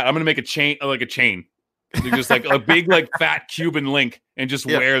in the chat, I'm going to make a chain, like a chain. Just like a big, like fat Cuban link and just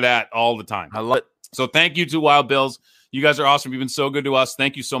wear that all the time. I love it. So thank you to Wild Bills. You guys are awesome. You've been so good to us.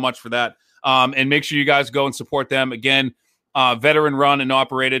 Thank you so much for that. And make sure you guys go and support them. Again, veteran run and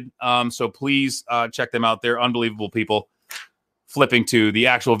operated. So please check them out. They're unbelievable people. Flipping to the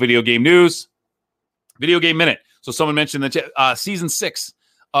actual video game news. Video Game Minute. So someone mentioned that season 6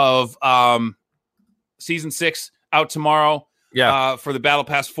 of season 6 out tomorrow. For the Battle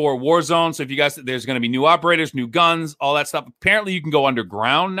Pass 4 Warzone. So if you guys, there's going to be new operators, new guns, all that stuff. Apparently you can go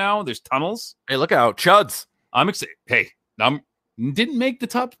underground now. There's tunnels. Hey, look out. Chuds. I'm excited. Hey, didn't make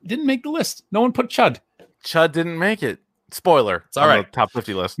the list. No one put Chud. Chud didn't make it. Spoiler. It's all right. The top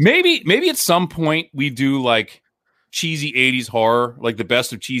 50 list. Maybe at some point we do like cheesy 80s horror, like the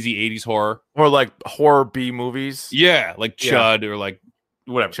best of cheesy 80s horror. Or like horror B movies. Yeah, like Chud or like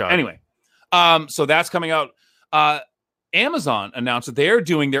whatever. Chud. Anyway. So that's coming out. Amazon announced that they're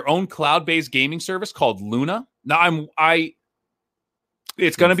doing their own cloud-based gaming service called Luna. Now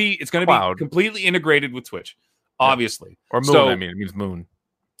it's going to be completely integrated with Twitch, obviously. Or moon, it means moon.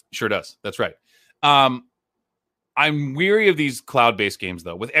 Sure does. That's right. I'm weary of these cloud-based games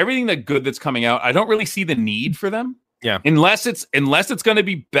though. With everything that's coming out, I don't really see the need for them. Yeah. Unless it's going to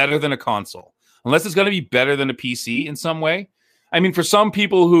be better than a console. Unless it's going to be better than a PC in some way. I mean, for some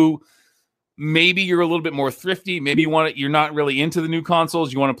people who maybe you're a little bit more thrifty, maybe you're not really into the new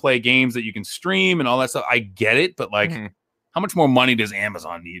consoles, you want to play games that you can stream and all that stuff. I get it, but like how much more money does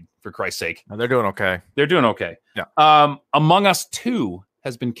Amazon need, for Christ's sake? They're doing okay. They're doing okay. Yeah. Among Us 2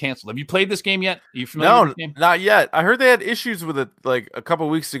 has been canceled. Have you played this game yet? Are you familiar with this game? Not yet. I heard they had issues with it like a couple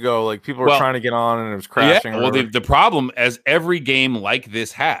weeks ago. Like people were trying to get on and it was crashing. Yeah, well, the problem, as every game like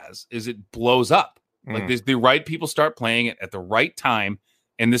this has, is it blows up. Like the right people start playing it at the right time,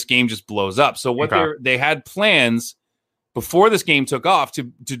 and this game just blows up. So what they had plans before this game took off to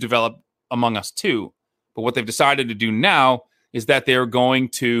develop Among Us 2, but what they've decided to do now is that they're going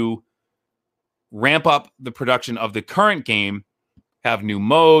to ramp up the production of the current game, have new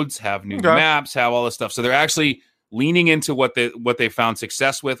modes, have new maps, have all this stuff. So they're actually leaning into what they found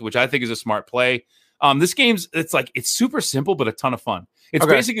success with, which I think is a smart play. This game's it's super simple but a ton of fun. It's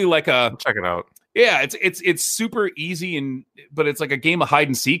basically like check it out. Yeah, it's super easy but it's like a game of hide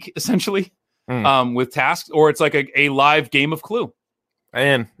and seek essentially, with tasks, or it's like a live game of Clue.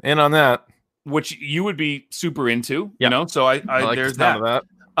 And on that, which you would be super into, you know. So I like there's that.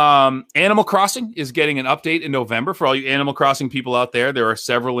 Animal Crossing is getting an update in November for all you Animal Crossing people out there. There are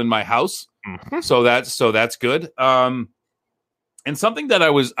several in my house, so that's good. And something that I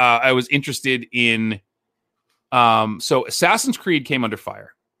was interested in. So Assassin's Creed came under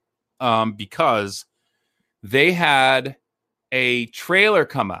fire. Because they had a trailer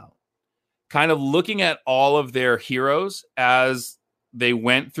come out kind of looking at all of their heroes as they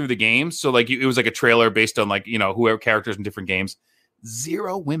went through the games. So like it was like a trailer based on like, whoever characters in different games.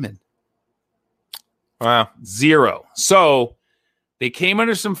 0 women. Wow. 0. So they came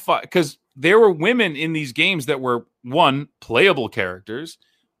under some fire because there were women in these games that were 1, playable characters,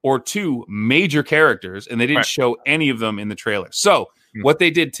 or 2, major characters, and they didn't show any of them in the trailer. So what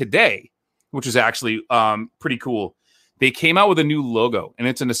they did today, which is actually pretty cool, they came out with a new logo, and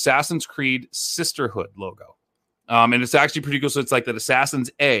it's an Assassin's Creed Sisterhood logo. And it's actually pretty cool. So it's like that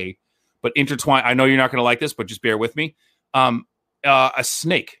Assassin's A, but intertwined. I know you're not going to like this, but just bear with me. A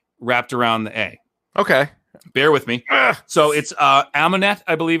snake wrapped around the A. Okay. Bear with me. So it's Amunet,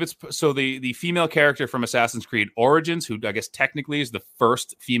 I believe it's. So the female character from Assassin's Creed Origins, who I guess technically is the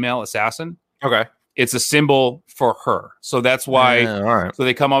first female assassin. Okay. It's a symbol for her. So that's why. All right. So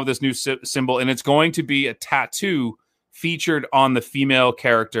they come up with this new symbol, and it's going to be a tattoo featured on the female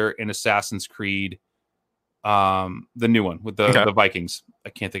character in Assassin's Creed, the new one with the Vikings. I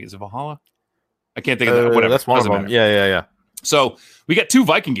can't think. Is it Valhalla? I can't think of that. Whatever. That's one of them. Yeah. So we got 2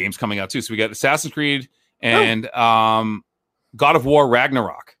 Viking games coming out too. So we got Assassin's Creed and God of War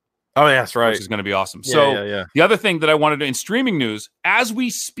Ragnarok. Oh, yeah, that's right. Which is going to be awesome. Yeah. The other thing that I wanted to, in streaming news, as we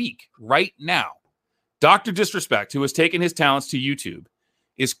speak right now, Dr. Disrespect, who has taken his talents to YouTube,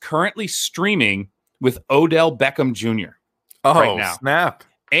 is currently streaming with Odell Beckham Jr. right now. Snap.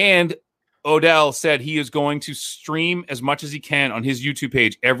 And Odell said he is going to stream as much as he can on his YouTube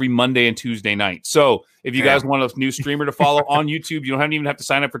page every Monday and Tuesday night. So if you guys want a new streamer to follow on YouTube, you don't even have to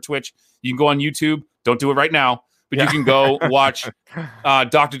sign up for Twitch. You can go on YouTube. Don't do it right now, but you can go watch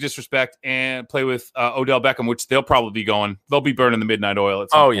Dr. Disrespect and play with Odell Beckham, which they'll probably be going. They'll be burning the midnight oil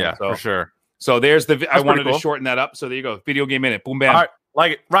at some point. For sure. So there's I wanted to shorten that up. So there you go. Video Game Minute. Boom, bam. All right.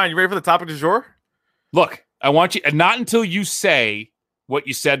 Like it. Ryan, you ready for the topic du jour? Look, I want you, not until you say what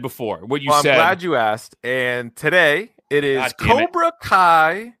you said before. What you said. I'm glad you asked. And today it is Cobra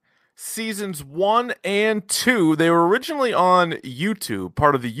Kai seasons 1 and 2. They were originally on YouTube,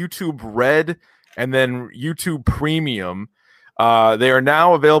 part of the YouTube Red and then YouTube Premium. They are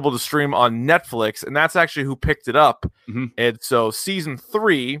now available to stream on Netflix, and that's actually who picked it up. And so season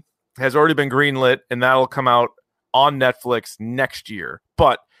 3 has already been greenlit, and that'll come out on Netflix next year.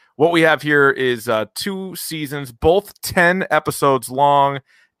 But what we have here is 2 seasons, both 10 episodes long,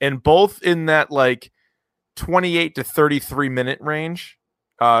 and both in that like 28 to 33 minute range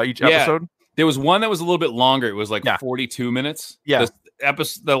each episode. There was one that was a little bit longer. It was like 42 minutes. Yeah.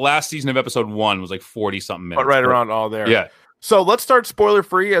 The last season of episode 1 was like 40 something minutes. But right around all there. Yeah. So let's start spoiler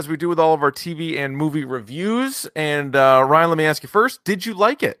free as we do with all of our TV and movie reviews. And Ryan, let me ask you first. Did you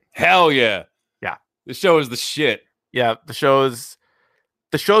like it? Hell yeah. Yeah. The show is the shit. Yeah. The show's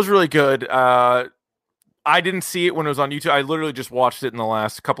really good. I didn't see it when it was on YouTube. I literally just watched it in the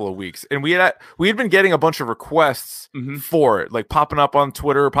last couple of weeks, and we had been getting a bunch of requests for it, like popping up on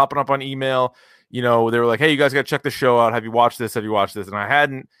Twitter, popping up on email. You know, they were like, "Hey, you guys got to check the show out. Have you watched this? Have you watched this?" And I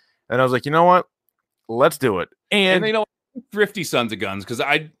hadn't, and I was like, "You know what? Let's do it." And you know, thrifty Sons of Guns, because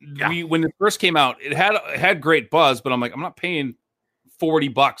when it first came out, it had great buzz, but I'm like, I'm not paying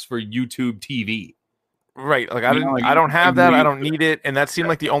 $40 for YouTube TV. Right, like I don't have that. I don't need it, and that seemed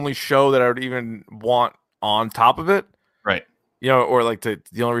like the only show that I would even want on top of it, right? You know, or like the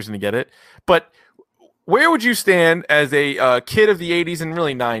only reason to get it. But where would you stand as a kid of the 80s and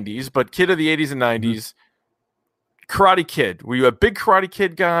really 90s, but kid of the 80s and 90s, Karate Kid? Were you a big Karate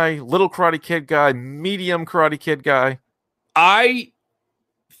Kid guy, little Karate Kid guy, medium Karate Kid guy? I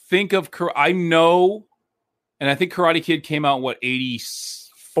think of I know, and I think Karate Kid came out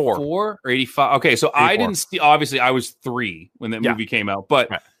 84 or 85. Okay, so 84. I didn't see. Obviously, I was 3 when that movie came out, but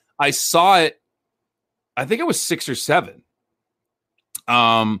I saw it. I think I was 6 or 7.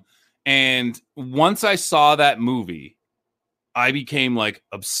 And once I saw that movie, I became like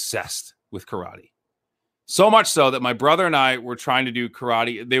obsessed with karate. So much so that my brother and I were trying to do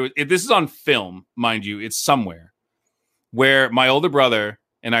karate. This is on film, mind you. It's somewhere where my older brother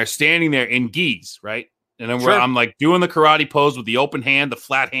and I are standing there in gis, right? And then I'm like doing the karate pose with the open hand, the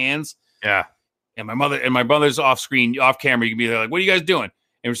flat hands. Yeah. And my brother's off screen, off camera. You can be there like, "What are you guys doing?"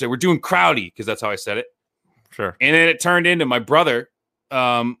 And we say, "We're doing Crowdy," because that's how I said it. Sure. And then it turned into my brother,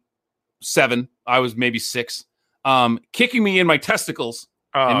 7. I was maybe 6, kicking me in my testicticles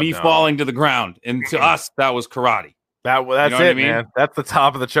and me falling to the ground. And to us, that was karate. That's you know it, I mean? Man. That's the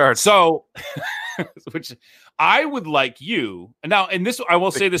top of the chart. So, which I would like you now, and this I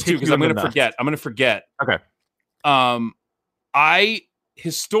will say this too, because I'm going to forget. I'm going to forget. Okay. I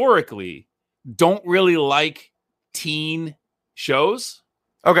historically don't really like teen shows.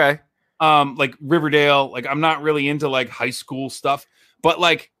 Okay. Like Riverdale, like I'm not really into like high school stuff, but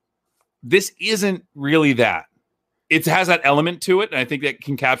like this isn't really that. It has that element to it, and I think that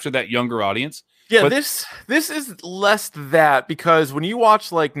can capture that younger audience. Yeah, but this is less that, because when you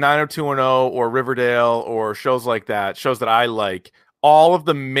watch like 90210 or Riverdale or shows like that, shows that I like, all of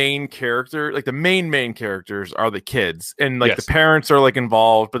the main character, like the main characters are the kids, and like the parents are like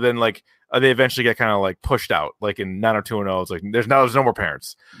involved, but then like they eventually get kind of like pushed out. Like in 90210, it's like there's no more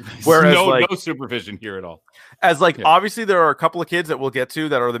parents. Whereas no supervision here at all. As like obviously there are a couple of kids that we'll get to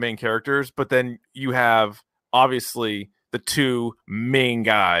that are the main characters, but then you have obviously the 2 main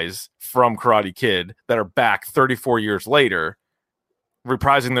guys from Karate Kid that are back 34 years later,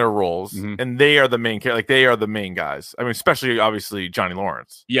 reprising their roles, and they are the main like they are the main guys. I mean, especially obviously Johnny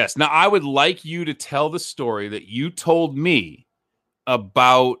Lawrence. Yes. Now I would like you to tell the story that you told me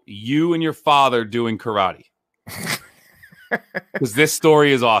about you and your father doing karate, because this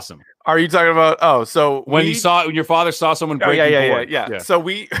story is awesome. Are you talking about? So when your father saw someone breaking board? Yeah. So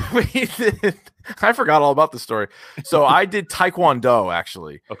we did. I forgot all about the story. So I did Taekwondo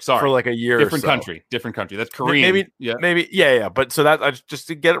actually. For like a year. Different or so. Different country. That's Korean. Maybe. But so that just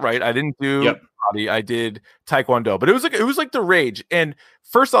to get it right, I didn't do karate. I did Taekwondo, but it was like the rage. And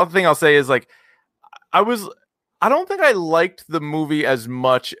first off, the thing I'll say is like I don't think I liked the movie as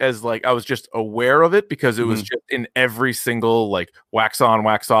much as like I was just aware of it, because it was just in every single like wax on,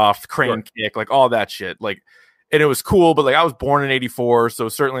 wax off, crane kick, like all that shit. Like, and it was cool, but like I was born in 84, so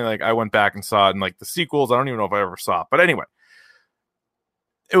certainly like I went back and saw it, and like the sequels, I don't even know if I ever saw it. But anyway,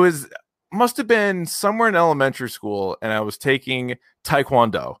 it must have been somewhere in elementary school, and I was taking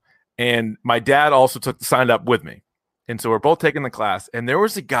Taekwondo, and my dad also signed up with me. And so we're both taking the class, and there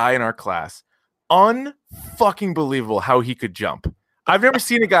was a guy in our class, unfucking believable how he could jump. I've never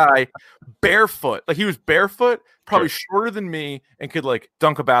seen a guy barefoot. Like he was barefoot, probably shorter than me, and could like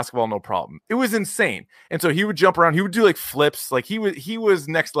dunk a basketball no problem. It was insane. And so he would jump around. He would do like flips. Like he was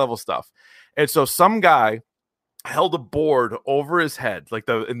next level stuff. And so some guy held a board over his head. Like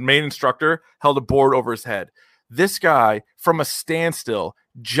the main instructor held a board over his head. This guy from a standstill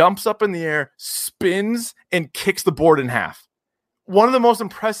jumps up in the air, spins, and kicks the board in half. One of the most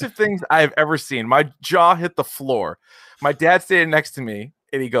impressive things I have ever seen. My jaw hit the floor. My dad stayed next to me,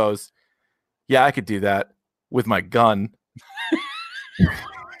 and he goes, "Yeah, I could do that with my gun."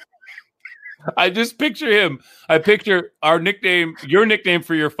 I just picture him. I picture your nickname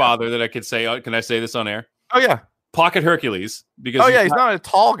for your father that I could say. Can I say this on air? Oh, yeah. Pocket Hercules. Because he's not a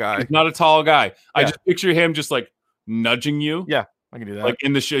tall guy. He's not a tall guy. Yeah. I just picture him just like nudging you. Yeah, I can do that. Like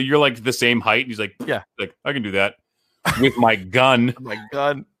in the show, you're like the same height. And he's like, like I can do that. With my gun.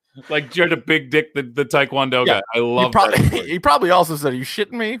 Like you're the big dick, the Taekwondo guy. I love that. He probably also said, "Are you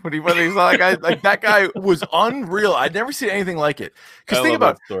shitting me?" When he's like, like that guy was unreal. I'd never seen anything like it. Because think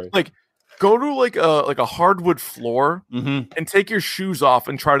about it. Like go to like a hardwood floor Mm-hmm. and take your shoes off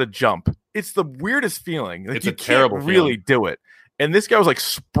and try to jump. It's the weirdest feeling. Like, It's you a terrible can't really feeling. do it. And this guy was like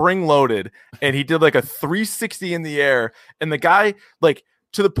spring loaded, and he did like a 360 in the air. And the guy, like,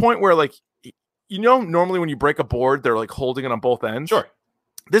 to the point where, like, you know, normally when you break a board, they're like holding it on both ends. Sure.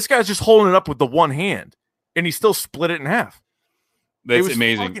 This guy's just holding it up with the one hand, and he still split it in half. That's it was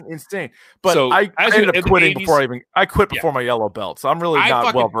amazing. fucking insane. But So, I as ended in up the quitting 80s I quit before my yellow belt. So I'm really I not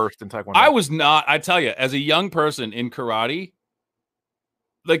fucking- well versed in Taekwondo. I was not. I tell you, as a young person in karate,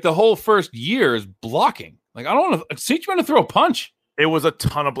 like the whole first year is blocking. Like I don't want to teach you how to throw a punch. It was a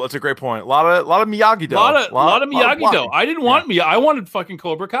ton of. That's a great point. A lot of Miyagi-Do. A lot of Miyagi-Do. blocking. I didn't want Miyagi. I wanted fucking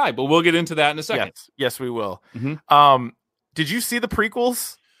Cobra Kai, but we'll get into that in a second. Yes, we will. Mhm. Did you see the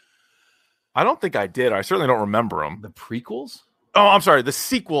prequels? I don't think I did. I certainly don't remember them. The prequels Oh, I'm sorry. The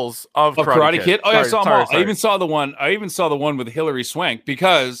sequels of Karate Kid. Oh yeah, I saw them all. sorry. I even saw the one with Hilary Swank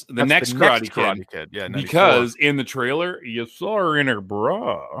because the next Karate Kid. Yeah, 94. Because in the trailer you saw her in her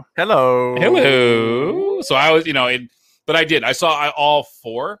bra. Hello. So I was, but I did. I saw all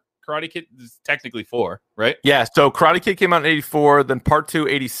 4 Karate Kid. Technically 4, right? Yeah, so Karate Kid came out in 84, then Part 2,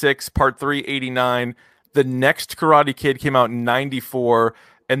 86, Part 3, 89. The next Karate Kid came out in 94,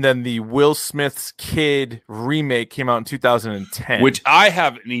 and then the Will Smith's Kid remake came out in 2010. Which I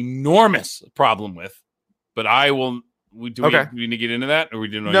have an enormous problem with, but I will. Do we need to get into that, or we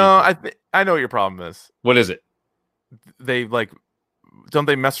didn't? No, I know what your problem is. What is it? They don't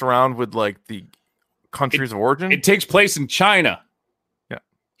they mess around with like the countries of origin? It takes place in China. Yeah,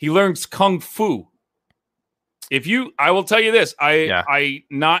 he learns kung fu. I will tell you this, I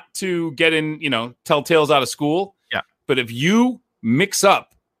not to get in, tell tales out of school. Yeah, but if you mix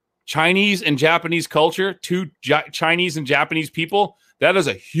up Chinese and Japanese culture to Chinese and Japanese people, that is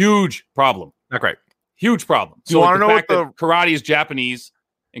a huge problem. Not great. Huge problem. Do you want to know what that karate is Japanese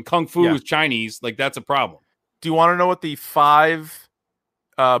and kung fu is Chinese? Like that's a problem. Do you want to know what the 5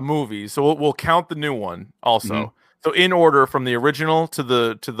 movies? So we'll count the new one also. Mhm. So in order from the original to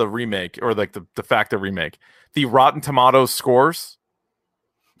the remake, or like the de facto remake, the Rotten Tomatoes scores.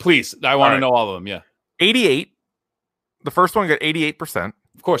 Please, I want to know all of them. Yeah, 88. The first one got 88%.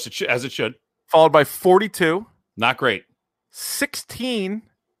 Of course, as it should. Followed by 42. Not great. 16.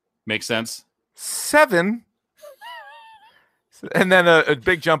 Makes sense. 7. And then a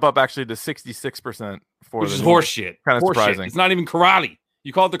big jump up actually to 66% for which is horseshit. Kind of surprising. It's not even karate.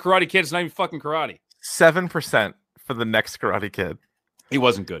 You call it the Karate Kid. It's not even fucking karate. 7% for the next Karate Kid. He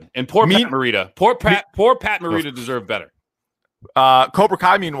wasn't good. And poor Pat Morita. Poor Pat Morita deserved better. Cobra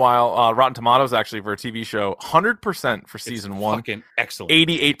Kai, meanwhile, Rotten Tomatoes actually for a TV show, 100% for season 1. Fucking excellent.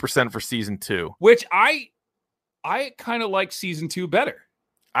 88% for season 2. Which I kind of like season 2 better.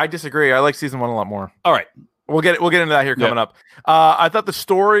 I disagree. I like season 1 a lot more. All right. We'll get into that here coming up. I thought the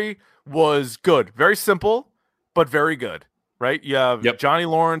story was good. Very simple, but very good. Right? You have Johnny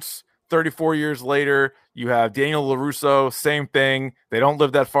Lawrence 34 years later. You have Daniel LaRusso, same thing. They don't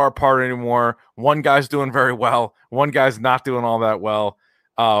live that far apart anymore. One guy's doing very well. One guy's not doing all that well.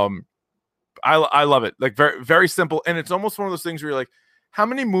 I love it. Like very, very simple. And it's almost one of those things where you're like, how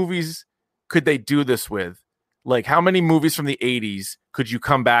many movies could they do this with? Like how many movies from the 80s could you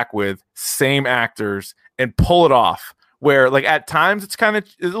come back with, same actors, and pull it off? Where like at times it's kind of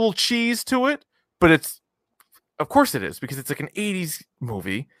a little cheese to it, but of course it is, because it's like an 80s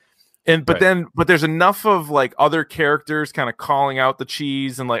movie. But there's enough of like other characters kind of calling out the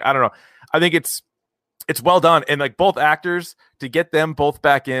cheese, and like I don't know. I think it's well done, and like both actors, to get them both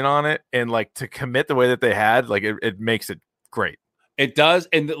back in on it and like to commit the way that they had, like it makes it great. It does,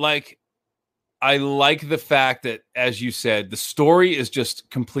 and like I like the fact that, as you said, the story is just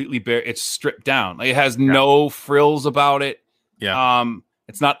completely bare. It's stripped down. Like, it has no frills about it. Yeah.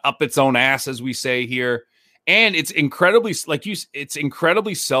 It's not up its own ass, as we say here. And it's incredibly, it's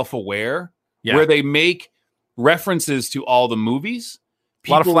incredibly self-aware, where they make references to all the movies.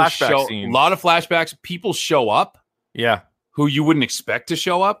 A lot of flashback scenes. A lot of flashbacks. People show up. Yeah. Who you wouldn't expect to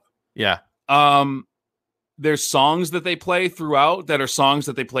show up. Yeah. There's songs that they play throughout that are songs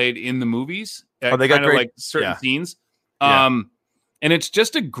that they played in the movies. They got great, like certain scenes. Yeah. And it's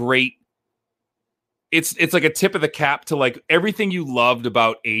just a great, it's like a tip of the cap to like everything you loved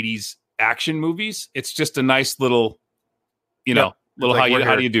about 80s action movies. It's just a nice little, little like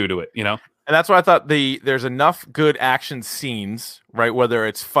how do you do to it, And that's why I thought there's enough good action scenes, right? Whether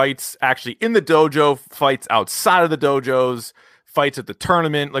it's fights actually in the dojo, fights outside of the dojos, fights at the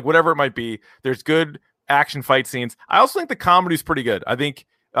tournament, like whatever it might be. There's good action fight scenes. I also think the comedy's pretty good. I think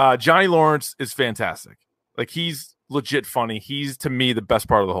Johnny Lawrence is fantastic. Like he's legit funny. He's, to me, the best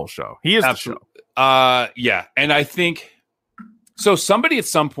part of the whole show. He is the show. Yeah. And I think So somebody at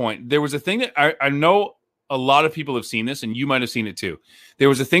some point, there was a thing that I know a lot of people have seen this, and you might have seen it too. There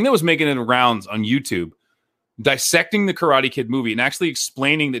was a thing that was making it rounds on YouTube, dissecting the Karate Kid movie and actually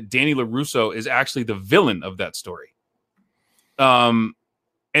explaining that Danny LaRusso is actually the villain of that story. And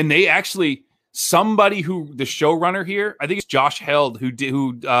they actually, somebody who, the showrunner here, I think it's Josh Held, who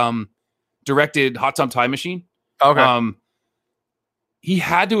directed Hot Tub Time Machine. Okay. He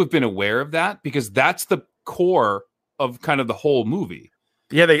had to have been aware of that because that's the core of kind of the whole movie.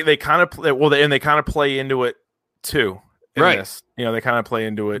 Yeah, they kind of they kind of play into it too, right? This. You know, they kind of play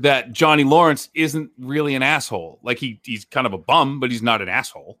into it that Johnny Lawrence isn't really an asshole. Like he's kind of a bum, but he's not an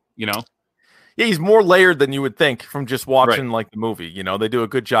asshole. You know? Yeah, he's more layered than you would think from just watching like the movie. You know, they do a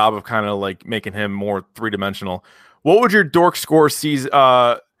good job of kind of like making him more 3-dimensional. What would your dork score season?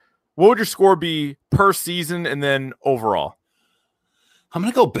 What would your score be per season and then overall? I'm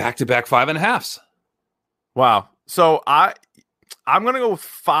gonna go back-to-back 5.5s. Wow. So I'm gonna go with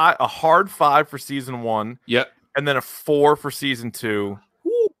a hard 5 for season 1. Yep. And then a 4 for season 2.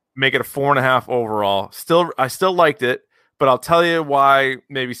 Make it a 4.5 overall. I still liked it, but I'll tell you why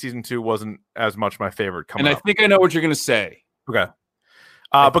maybe season 2 wasn't as much my favorite. I think I know what you're gonna say. Okay.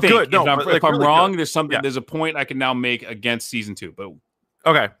 But good. No, if I'm really wrong, good. there's something. Yeah. There's a point I can now make against season 2. But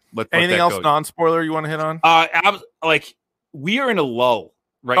okay. Anything else go. non-spoiler you want to hit on? Like we are in a lull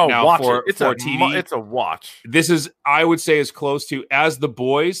right now watch for it. It's for a TV. It's a watch. This is, I would say, as close to as The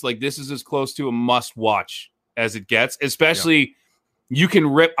Boys. Like this is as close to a must-watch as it gets. Especially, you can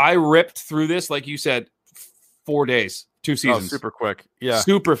rip. I ripped through this, like you said, 4 days, 2 seasons, super quick,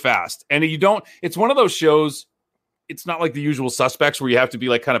 super fast. And you don't. It's one of those shows. It's not like The Usual Suspects where you have to be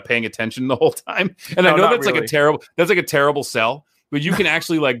like kind of paying attention the whole time. And I know that's really. That's like a terrible sell. But you can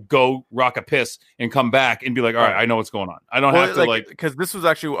actually like go rock a piss and come back and be like, all right, I know what's going on. I don't have to like because this was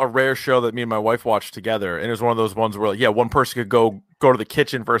actually a rare show that me and my wife watched together, and it was one of those ones where like, one person could go to the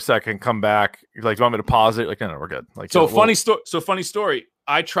kitchen for a second, come back. You're like, do you want me to pause it? Like, no, we're good. Like, funny story.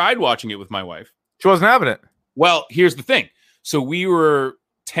 I tried watching it with my wife. She wasn't having it. Well, here's the thing. So we were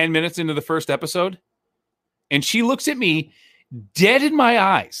 10 minutes into the first episode, and she looks at me dead in my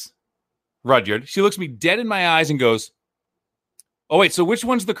eyes. Rudyard. She looks me dead in my eyes and goes, "Oh wait, so which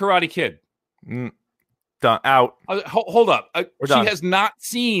one's the Karate Kid?" Done. Out. Hold up. She done. has not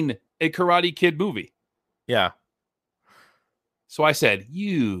seen a Karate Kid movie. Yeah. So I said,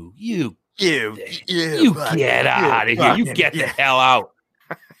 "You get out of here. You get the hell out.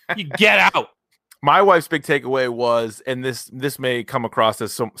 You get out." My wife's big takeaway was, and this may come across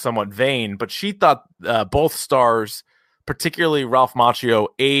as somewhat vain, but she thought both stars, particularly Ralph Macchio,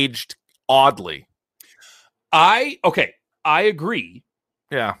 aged oddly. I agree.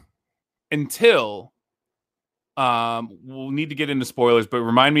 Yeah. Until we'll need to get into spoilers, but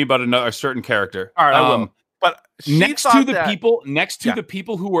remind me about a certain character. All right, I will. But next to the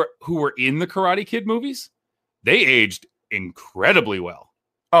people who were in the Karate Kid movies, they aged incredibly well.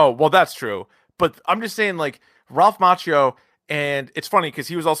 Oh, well, that's true. But I'm just saying, like, Ralph Macchio, and it's funny because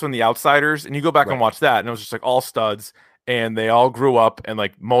he was also in The Outsiders, and you go back and watch that, and it was just like all studs, and they all grew up, and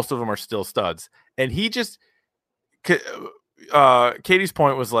like most of them are still studs. And he just Katie's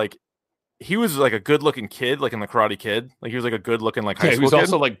point was like he was like a good looking kid, like in the Karate Kid. Like he was like a good looking like high school he was kid.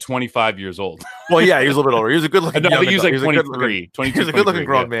 Also like 25 years old. Well, yeah, he was a little bit older. He was a good looking. No, I think he was like 23. He was a good looking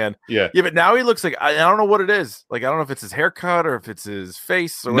grown man. Yeah. But now he looks like I don't know what it is. Like I don't know if it's his haircut or if it's his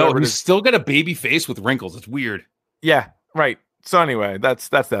face or whatever. No, he's still got a baby face with wrinkles. It's weird. Yeah, right. So anyway, that's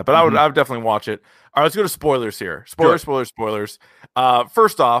that. But I would definitely watch it. All right, let's go to spoilers here. Spoilers.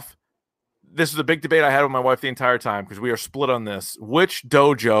 First off, this is a big debate I had with my wife the entire time because we are split on this. Which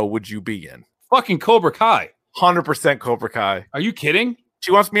dojo would you be in? Fucking Cobra Kai. 100% Cobra Kai. Are you kidding?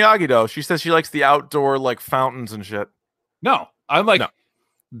 She wants Miyagi though. She says she likes the outdoor like fountains and shit. No, I'm like,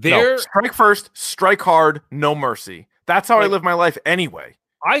 no. Strike first, strike hard, no mercy. That's how I live my life anyway.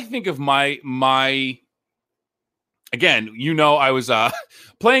 I think of my. Again, I was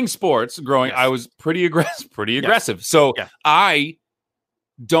playing sports growing. Yes. I was pretty aggressive. Yes. So I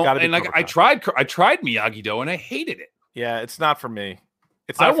don't, and like I tried Miyagi-Do and I hated it. Yeah, it's not for me.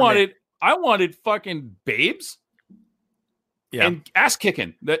 I wanted fucking babes, and ass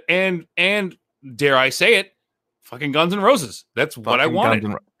kicking. And dare I say it, fucking Guns N' Roses. That's what I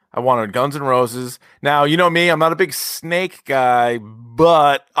wanted. I wanted Guns N' Roses. Now, you know me, I'm not a big Snake guy,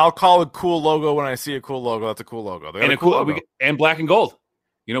 but I'll call a cool logo when I see a cool logo. That's a cool logo. And a cool logo. And black and gold.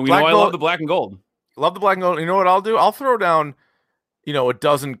 I love the black and gold. Love the black and gold. You know what I'll do? I'll throw down, a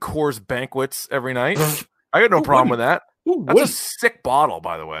dozen Coors Banquets every night. I got no problem with that. That's a sick bottle,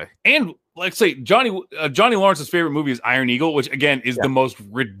 by the way. And like say Johnny Lawrence's favorite movie is Iron Eagle, which again is the most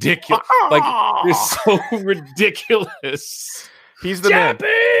ridiculous. Like it's so ridiculous. He's the man.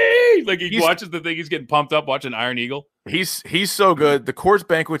 Like he watches the thing, he's getting pumped up watching Iron Eagle. He's so good. The Coors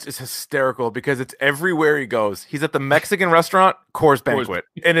Banquets is hysterical because it's everywhere he goes. He's at the Mexican restaurant, Coors Banquet.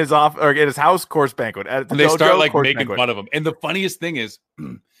 In his house, Coors Banquet. At the and they dojo, start like Coors making Banquet. fun of him. And the funniest thing is,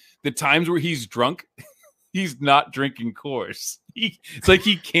 the times where he's drunk, he's not drinking Coors. It's like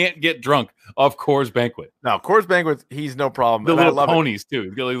he can't get drunk off Coors Banquet. No, Coors Banquet, he's no problem. The And I little love it. ponies too.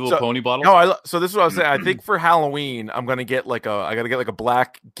 You get like little pony bottles. No, so this is what I was saying. I think for Halloween, I gotta get like a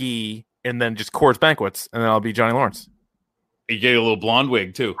black gi and then just Coors Banquets, and then I'll be Johnny Lawrence. You get a little blonde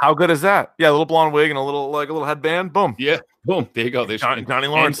wig too. How good is that? Yeah, a little blonde wig and a little headband. Boom. Yeah, boom. There you go. Johnny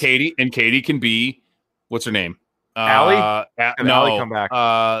Lawrence. And Katie can be, what's her name? Allie? No, Allie come back.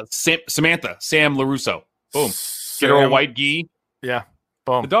 Samantha, Sam LaRusso. Boom. Get her a white gi. Yeah.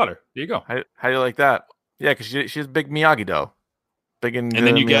 Boom. The daughter. There you go. How do you like that? Yeah, because she's big Miyagi dough. And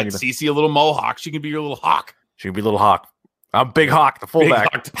then you get Cece a little mohawk. She can be your little hawk. She can be little hawk. I'm Big Hawk, the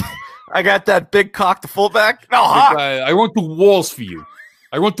fullback. I got that big cock, the fullback. No, Hawk. I went through walls for you.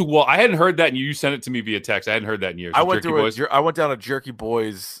 I hadn't heard that, and you sent it to me via text. I hadn't heard that in years. I went down a Jerky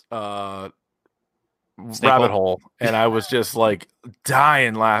Boys rabbit hole, and I was just like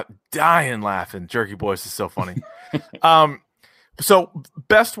dying laughing. Jerky Boys is so funny. So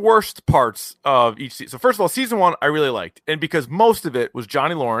best worst parts of each season. So first of all, season 1 I really liked, and because most of it was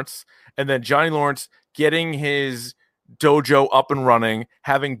Johnny Lawrence, and then Johnny Lawrence getting his dojo up and running,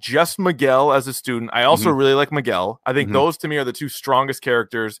 having just Miguel as a student. I also really like Miguel. I think those to me are the two strongest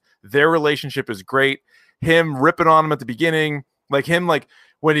characters. Their relationship is great. Him ripping on him at the beginning, like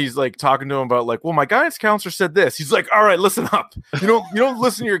when he's like talking to him about like, well, my guidance counselor said this. He's like, all right, listen up. You don't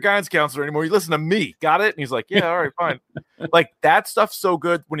listen to your guidance counselor anymore. You listen to me. Got it? And he's like, yeah, all right, fine. Like that stuff's so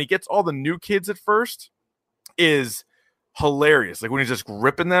good. When he gets all the new kids at first is hilarious. Like when he's just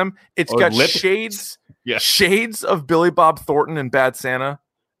ripping them, it's got shades of Billy Bob Thornton and Bad Santa.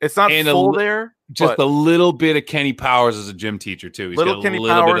 It's not full there. Just a little bit of Kenny Powers as a gym teacher too. He's got a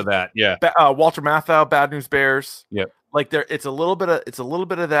little bit of that. Yeah. Walter Matthau, Bad News Bears. Yep. Like it's a little bit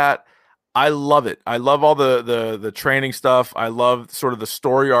of that. I love it. I love all the training stuff. I love sort of the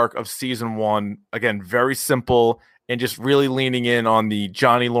story arc of season 1. Again, very simple and just really leaning in on the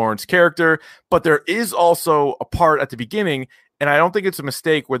Johnny Lawrence character. But there is also a part at the beginning, and I don't think it's a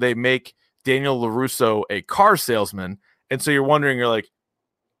mistake, where they make Daniel LaRusso a car salesman. And so you're wondering, you're like,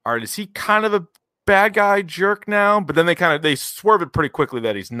 all right, is he kind of a bad guy jerk now? But then they swerve it pretty quickly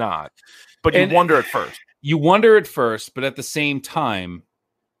that he's not. But you wonder at first. You wonder at first, but at the same time,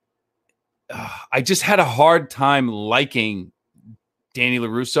 I just had a hard time liking Danny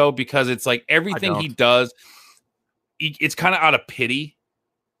LaRusso because it's like everything he does, it's kind of out of pity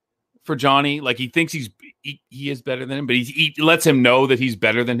for Johnny. Like he thinks he is better than him, but he lets him know that he's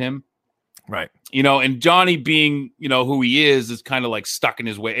better than him. Right. And Johnny being, who he is kind of like stuck in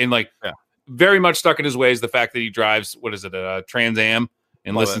his way, and like very much stuck in his ways. The fact that he drives, what is it, a Trans Am,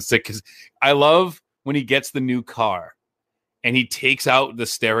 and listens to, because I love when he gets the new car and he takes out the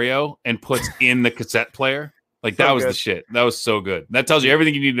stereo and puts in the cassette player. Like that was the shit. That was so good. That tells you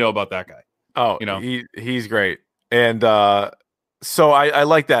everything you need to know about that guy. Oh, he's great. And so I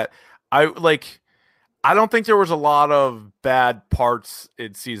like that. I don't think there was a lot of bad parts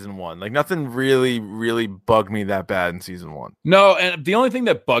in season 1. Like nothing really, really bugged me that bad in season 1. No, and the only thing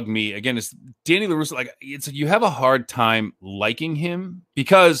that bugged me again is Danny LaRusso. Like you have a hard time liking him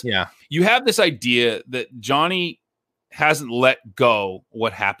because you have this idea that Johnny hasn't let go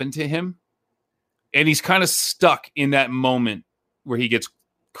what happened to him, and he's kind of stuck in that moment where he gets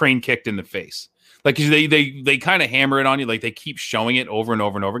crane kicked in the face. Like they kind of hammer it on you, like they keep showing it over and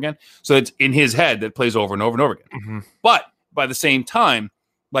over and over again. So it's in his head that plays over and over and over again. Mm-hmm. But by the same time,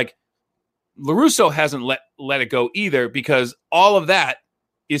 like LaRusso hasn't let it go either, because all of that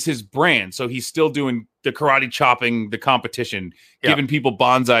is his brand. So he's still doing the karate chopping, the competition, giving people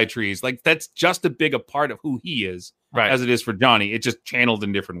bonsai trees. Like that's just as big a part of who he is as it is for Johnny. It's just channeled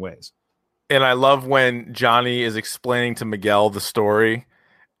in different ways. And I love when Johnny is explaining to Miguel the story.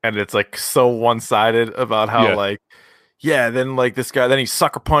 And it's like so one-sided about how then like this guy, then he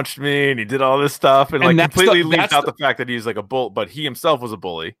sucker punched me and he did all this stuff and like completely leaves out the fact that he's like a bull, but he himself was a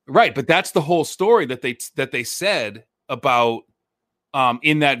bully. Right. But that's the whole story that they said about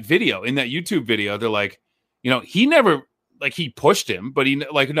in that video, in that YouTube video. They're like, he never, like he pushed him, but he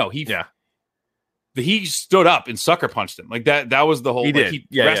stood up and sucker punched him. Like that was the whole, he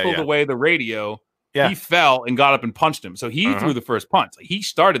wrestled away the radio. Yeah. He fell and got up and punched him. So he threw the first punch. Like he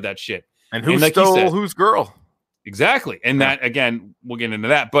started that shit. And who stole whose girl? Exactly. And that, again, we'll get into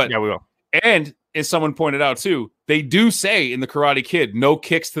that. But we will. And as someone pointed out too, they do say in the Karate Kid, no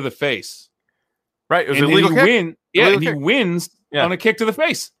kicks to the face. Right. It was illegal kick. And he wins on a kick to the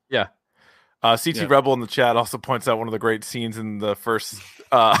face. Yeah. CT Rebel in the chat also points out one of the great scenes in the first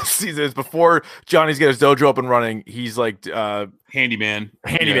season is before Johnny's got his dojo up and running. He's like handyman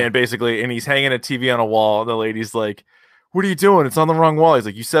basically, and he's hanging a TV on a wall. And the lady's like, "What are you doing? It's on the wrong wall." He's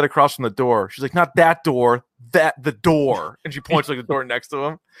like, "You sat across from the door." She's like, "Not that door, the door." And she points like the door next to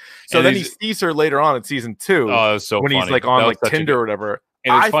him. So and then he sees her later on in season 2. Oh, that was so when funny. he's like on like Tinder or whatever.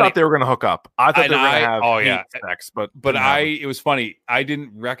 I thought they were going to hook up. I thought they were going to have sex, but it was funny. I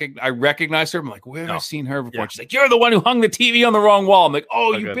didn't recognize. I recognized her. I'm like, where have I seen her before? She's like, "You're the one who hung the TV on the wrong wall." I'm like,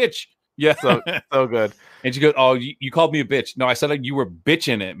 "Oh, so you good. Bitch!" Yeah, so good. And she goes, "Oh, you called me a bitch." No, I said like you were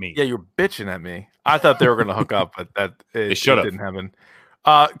bitching at me. Yeah, you were bitching at me. I thought they were going to hook up, but it didn't happen.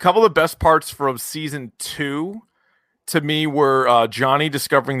 A couple of the best parts from season 2 to me were Johnny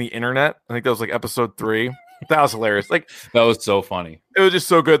discovering the internet. I think that was like episode 3. That was hilarious. Like that was so funny. It was just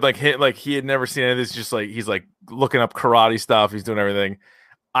so good. Like he had never seen it. It's just like he's like looking up karate stuff. He's doing everything.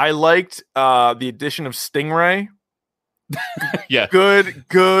 I liked the addition of Stingray. Yeah, good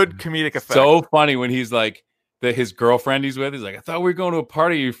comedic effect. So funny when he's like his girlfriend he's with. He's like, "I thought we were going to a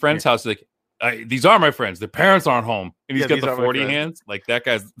party at your friend's house." He's like, "These are my friends. Their parents aren't home." And he's got the 40 hands. Like that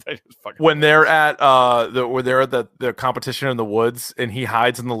guy's fucking when they're at the competition in the woods and he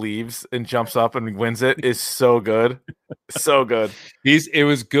hides in the leaves and jumps up and wins it is so good. So good. It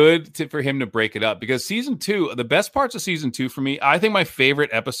was good for him to break it up because season 2, the best parts of season 2 for me, I think my favorite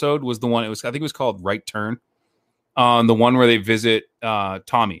episode was the one I think it was called Right Turn. The one where they visit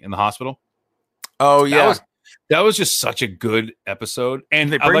Tommy in the hospital. Oh yeah. That was just such a good episode,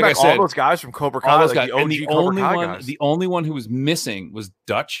 and they bring back all those guys from Cobra Kai. All those guys. And the only one who was missing was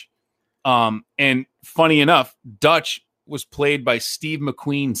Dutch. And funny enough, Dutch was played by Steve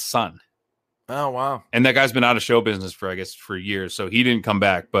McQueen's son. Oh wow! And that guy's been out of show business for years, so he didn't come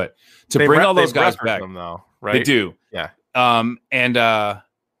back. But bring all those guys back, them, though, right? They do, yeah.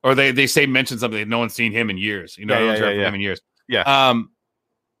 Or they say mention something that no one's seen him in years. You know, no one's heard from him in years. Yeah.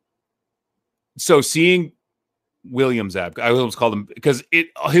 So seeing William Zabka, I almost called him because in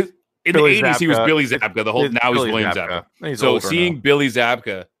Billy the 80s Zabka. he was Billy Zabka. Now he's William Zabka. So seeing Billy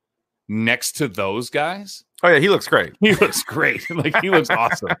Zabka next to those guys. Oh yeah, he looks great. He looks great. Like he looks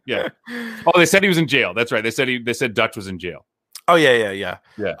awesome. Yeah. Oh, they said he was in jail. That's right. They said Dutch was in jail. Oh yeah.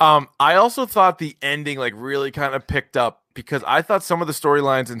 I also thought the ending like really kind of picked up because I thought some of the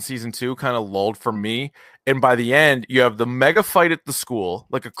storylines in season 2 kind of lulled for me. And by the end, you have the mega fight at the school,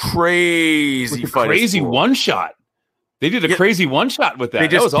 like a crazy fight. Crazy one shot. They did a crazy one shot with that. They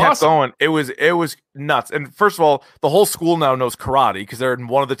just that was kept awesome. going. It was nuts. And first of all, the whole school now knows karate because they're in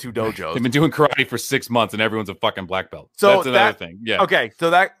one of the 2 dojos. They've been doing karate for 6 months, and everyone's a fucking black belt. So that's another thing. Yeah. Okay.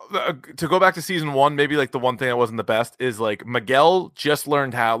 So that to go back to season 1, maybe like the one thing that wasn't the best is like Miguel just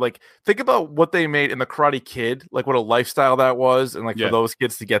learned how. Like think about what they made in the Karate Kid, like what a lifestyle that was, and like for those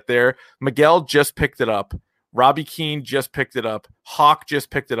kids to get there. Miguel just picked it up. Robbie Keane just picked it up. Hawk just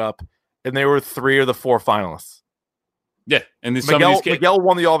picked it up, and they were 3 of the 4 finalists. Yeah, and Miguel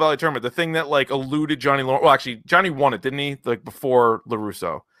won the All Valley tournament. The thing that like eluded Johnny Lawrence. Well, actually, Johnny won it, didn't he? Like before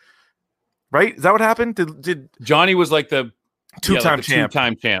LaRusso, right? Is that what happened? Did Johnny was like the two-time champ?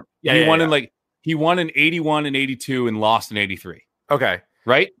 Two-time champ. Yeah, he won in 81 and 82 and lost in 83. Okay,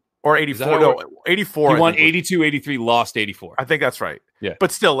 right? Or 84? No, 84. He won 82, 83, lost 84. I think that's right. Yeah,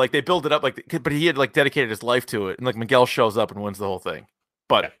 but still, like they build it up, like, but he had like dedicated his life to it, and like Miguel shows up and wins the whole thing.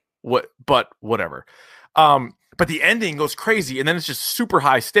 But whatever. But the ending goes crazy, and then it's just super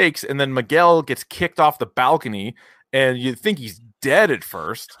high stakes, and then Miguel gets kicked off the balcony, and you think he's dead at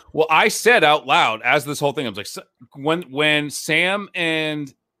first. Well, I said out loud as this whole thing, I was like, when Sam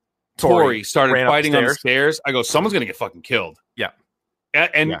and Tori started fighting on the stairs, I go, someone's gonna get fucking killed. Yeah.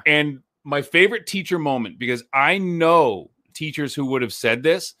 And my favorite teacher moment, because I know teachers who would have said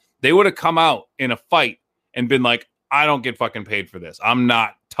this, they would have come out in a fight and been like, I don't get fucking paid for this. I'm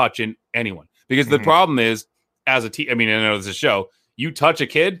not touching anyone. Because the problem is, as a teacher, I mean, I know this is a show, you touch a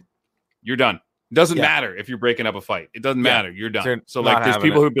kid, you're done. It doesn't matter if you're breaking up a fight. It doesn't matter. You're done. So like there's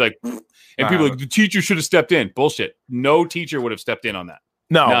people who'd be like, and people like, the teacher should have stepped in. Bullshit. No teacher would have stepped in on that.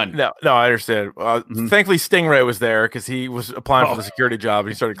 No, None. no, I understand. Thankfully, Stingray was there because he was applying for the security job and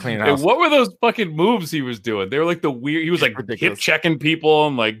he started cleaning house. And what were those fucking moves he was doing? They were like the weird. He was like hip checking people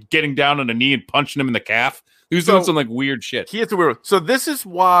and like getting down on a knee and punching them in the calf. He was doing some like weird shit. He had to weird. So this is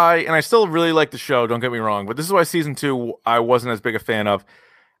why, and I still really like the show. Don't get me wrong, but this is why season 2 I wasn't as big a fan of.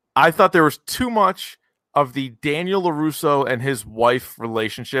 I thought there was too much of the Daniel LaRusso and his wife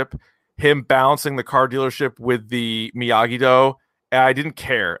relationship, him balancing the car dealership with the Miyagi-Do. I didn't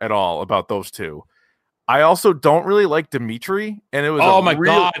care at all about those two. I also don't really like Dimitri, and it was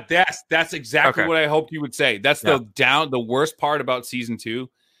God, that's exactly what I hoped you would say. That's the worst part about season 2.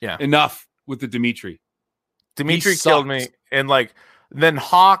 Yeah, enough with the Dimitri. Dimitri killed me, and like then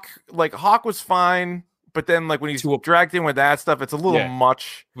Hawk was fine, but then like when he's dragged in with that stuff, it's a little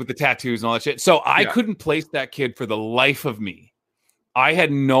much with the tattoos and all that shit. So I couldn't place that kid for the life of me. I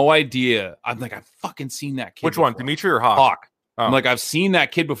had no idea. I'm like, I've fucking seen that kid. Which one, Dimitri or Hawk? Hawk. Oh. I'm like, I've seen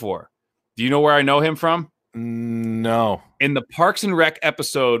that kid before. Do you know where I know him from? No. In the Parks and Rec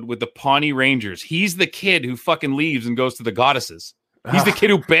episode with the Pawnee Rangers, he's the kid who fucking leaves and goes to the Goddesses. He's the kid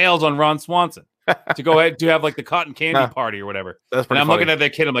who bails on Ron Swanson to go ahead to have like the cotton candy party or whatever. That's and I'm funny. looking at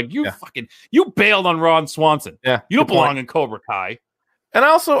that kid. I'm like, you bailed on Ron Swanson. Yeah, you don't belong in Cobra Kai. And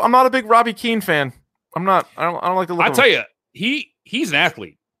I'm not a big Robbie Keane fan. I'm not. I don't like the look. I'll tell you, he's an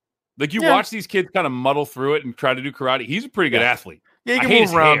athlete. Like you watch these kids kind of muddle through it and try to do karate. He's a pretty good athlete. Yeah, he I can hate move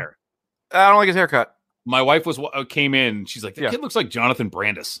his around. hair. I don't like his haircut. My wife came in. She's like, the kid looks like Jonathan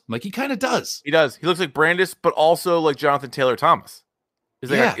Brandis. I'm like, he kind of does. He does. He looks like Brandis, but also like Jonathan Taylor Thomas.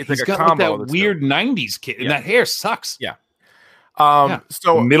 It's like a combo. That weird '90s kid, and that hair sucks. Yeah.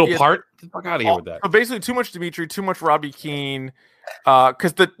 So middle part, get the fuck out of here with that. So basically, too much Dimitri, too much Robbie Keane.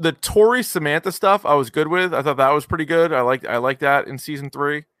 Because the Tori Samantha stuff, I was good with. I thought that was pretty good. I like that in season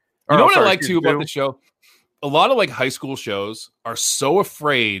 3. You know what I like too about the show? A lot of like high school shows are so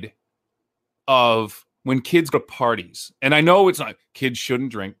afraid of when kids go to parties, and I know it's not kids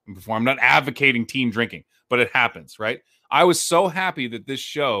shouldn't drink. Before, I'm not advocating teen drinking, but it happens, right? I was so happy that this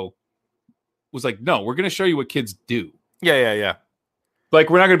show was like, no, we're going to show you what kids do. Yeah. Like,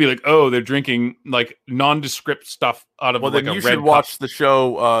 we're not going to be like, oh, they're drinking like nondescript stuff out of like a red cup. You should watch the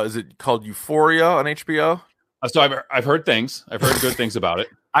show. Is it called Euphoria on HBO? So I've heard things. I've heard good things about it.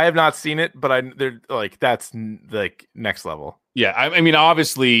 I have not seen it, but they're like, that's like next level. Yeah. I mean,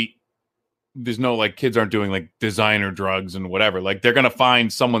 obviously there's no like kids aren't doing like designer drugs and whatever. Like they're going to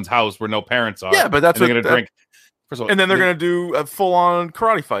find someone's house where no parents are. Yeah, but that's what they're going to drink. First of all, and then they're going to do full-on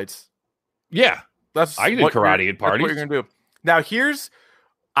karate fights. Yeah. I did karate at parties. That's what you're going to do. Now,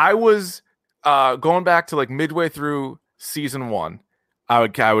 I was going back to like midway through season 1.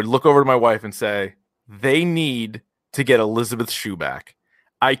 I would look over to my wife and say, they need to get Elizabeth Shue back.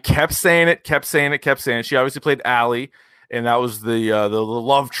 I kept saying it. She obviously played Allie, and that was the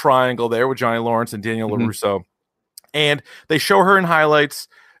love triangle there with Johnny Lawrence and Daniel LaRusso. And they show her in highlights.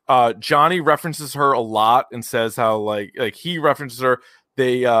 Johnny references her a lot and says how like he references her.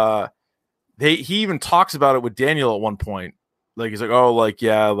 He even talks about it with Daniel at one point. Like he's like, oh, like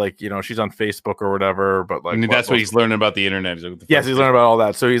yeah, like you know, she's on Facebook or whatever. But like that's what he's learning about the internet. He's like, he's learning about all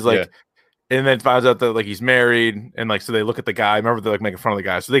that. So he's like, and then finds out that like he's married, and like so they look at the guy. Remember they're like making fun of the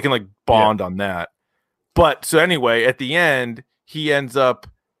guy, so they can like bond on that. But so anyway, at the end, he ends up.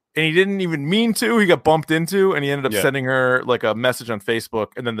 And he didn't even mean to. He got bumped into, and he ended up sending her like a message on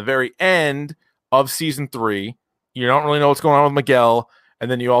Facebook. And then the very end of season 3, you don't really know what's going on with Miguel.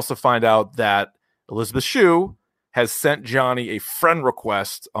 And then you also find out that Elizabeth Shue has sent Johnny a friend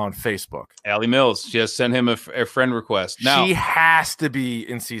request on Facebook. Allie Mills, she has sent him a friend request. Now she has to be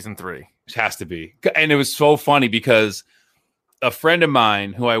in season 3. She has to be. And it was so funny because a friend of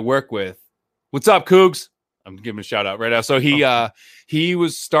mine who I work with, what's up, Cougs? I'm giving a shout out right now. So he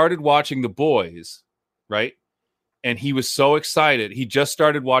started watching The Boys, right? And he was so excited. He just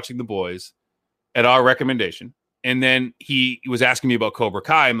started watching The Boys at our recommendation. And then he was asking me about Cobra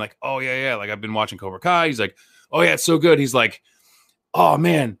Kai. I'm like, oh yeah. Like I've been watching Cobra Kai. He's like, oh yeah, it's so good. He's like, oh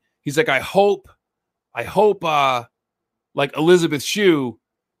man. He's like, I hope like Elizabeth Shue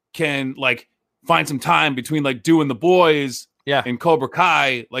can like find some time between like doing The Boys in Cobra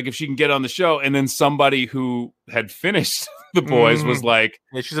Kai, like if she can get on the show. And then somebody who had finished The Boys was like,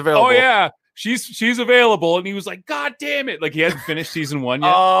 yeah, she's available. Oh yeah, she's available. And he was like, God damn it. Like he hadn't finished season 1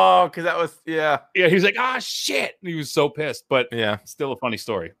 yet. Oh, because that was he was like, ah shit. And he was so pissed. But yeah, still a funny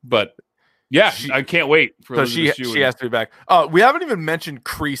story. But yeah, I can't wait for Elizabeth Shue. She has to be back. We haven't even mentioned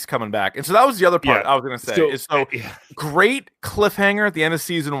Kreese coming back. And so that was the other part I was gonna say. Great cliffhanger at the end of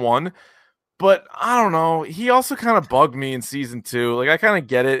season 1. But I don't know. He also kind of bugged me in season 2. Like I kind of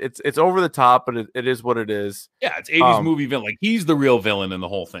get it. It's over the top, but it is what it is. Yeah, it's 80s movie villain. Like he's the real villain in the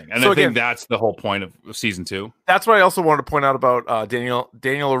whole thing, and so I think that's the whole point of season 2. That's what I also wanted to point out about Daniel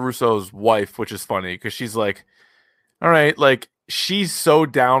LaRusso's wife, which is funny because she's like, all right, like she so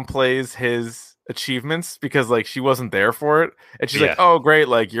downplays his achievements because like she wasn't there for it, and she's like, oh great,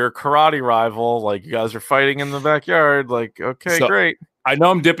 like your karate rival, like you guys are fighting in the backyard, like okay, great. I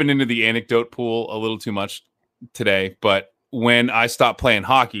know I'm dipping into the anecdote pool a little too much today, but when I stopped playing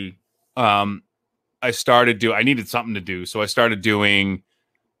hockey, I needed something to do. So I started doing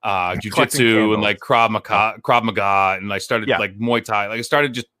jujitsu and like Krav Maga, and I started like Muay Thai. Like I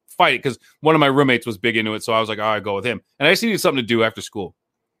started just fighting because one of my roommates was big into it, so I was like, all right, go with him. And I just needed something to do after school.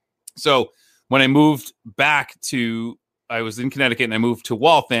 So when I moved back to, I was in Connecticut and I moved to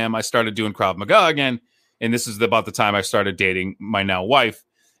Waltham, I started doing Krav Maga again. And this is about the time I started dating my now wife.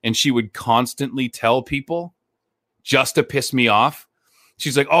 And she would constantly tell people just to piss me off.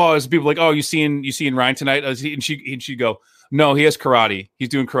 She's like, oh, as people like, oh, you seeing Ryan tonight? And she'd go, no, he has karate. He's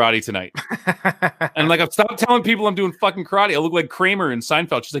doing karate tonight. And like, I've stopped telling people I'm doing fucking karate. I look like Kramer in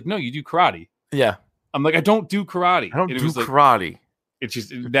Seinfeld. She's like, no, you do karate. Yeah. I'm like, I don't do karate. I don't do karate. It's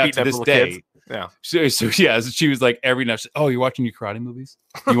just that to this day. Kids. Yeah. So she was like every night. Oh, you're watching your karate movies?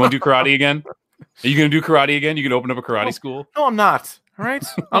 You want to do karate again? Are you going to do karate again? You can open up a karate school? No, I'm not. All right,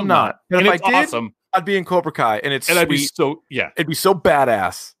 I'm not. And if it's I did, awesome. I'd be in Cobra Kai, and I'd be so it'd be so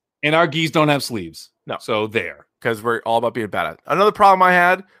badass. And our geese don't have sleeves. No, so there, because we're all about being badass. Another problem I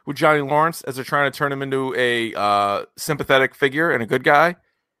had with Johnny Lawrence, as they're trying to turn him into a sympathetic figure and a good guy,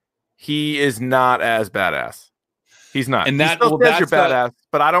 he is not as badass. He's not. And that says you're badass,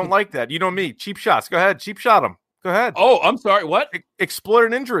 but I don't like that. You know me. Cheap shots. Go ahead. Cheap shot him. Go ahead. Oh, I'm sorry. What? Exploit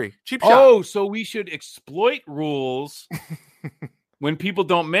an injury. Cheap shot. Oh, so we should exploit rules when people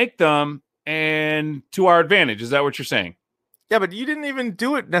don't make them and to our advantage. Is that what you're saying? Yeah, but you didn't even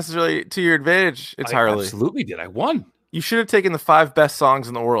do it necessarily to your advantage entirely. I absolutely did. I won. You should have taken the 5 best songs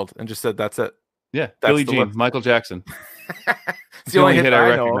in the world and just said, that's it. Yeah. Billie Jean, Michael Jackson. It's the only hit I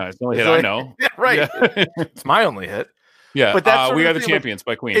recognize. The only hit I know. Yeah, right. Yeah. It's my only hit. Yeah, but that's We Are the Champions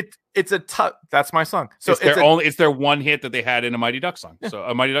by Queen. It's a tough. That's my song. So it's their one hit that they had in a Mighty Ducks song. Yeah. So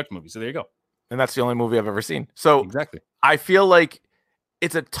a Mighty Ducks movie. So there you go. And that's the only movie I've ever seen. So exactly. I feel like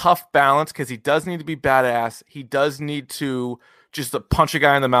it's a tough balance because he does need to be badass. He does need to just punch a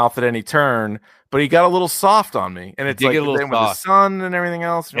guy in the mouth at any turn. But he got a little soft on me, and it's like the thing with the sun and everything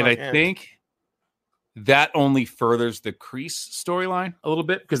else. And I think that only furthers the Kreese storyline a little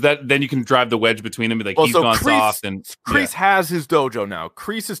bit because then you can drive the wedge between them. Like he's gone soft, and Kreese has his dojo now.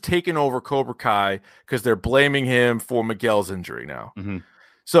 Kreese has taken over Cobra Kai because they're blaming him for Miguel's injury now. Mm-hmm.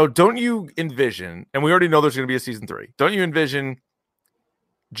 So don't you envision? And we already know there's going to be a season 3. Don't you envision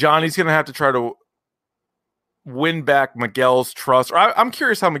Johnny's going to have to try to win back Miguel's trust? Or I'm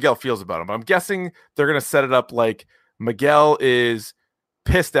curious how Miguel feels about him. But I'm guessing they're going to set it up like Miguel is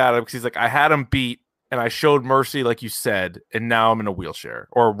pissed at him because he's like, I had him beat. And I showed mercy, like you said, and now I'm in a wheelchair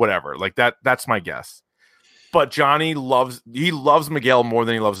or whatever. Like that's my guess. But Johnny loves Miguel more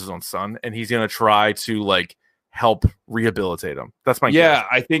than he loves his own son, and he's gonna try to like help rehabilitate him. That's my guess.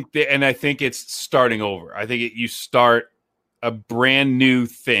 I think I think it's starting over. I think you start a brand new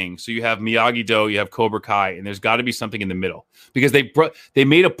thing. So you have Miyagi-Do, you have Cobra Kai, and there's got to be something in the middle because they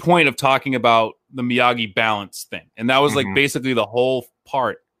made a point of talking about the Miyagi balance thing, and that was like basically the whole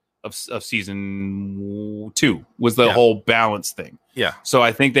part of season 2 was the whole balance thing. Yeah. So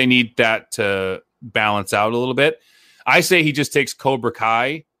I think they need that to balance out a little bit. I say he just takes Cobra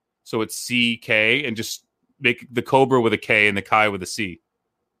Kai, so it's CK, and just make the Cobra with a K and the Kai with a C.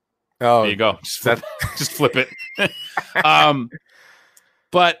 Oh, there you go. Just flip it.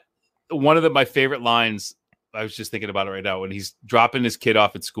 But one of my favorite lines, I was just thinking about it right now, when he's dropping his kid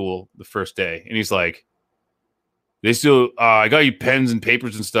off at school the first day, and he's like, they still, I got you pens and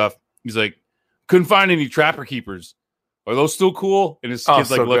papers and stuff. He's like, couldn't find any trapper keepers. Are those still cool? And his kid's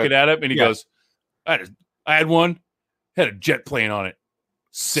like looking at him, and he goes, I had one, had a jet plane on it.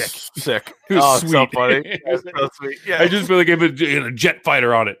 Sick. It was sweet. So funny. That's so sweet. Yeah. I just really gave it a jet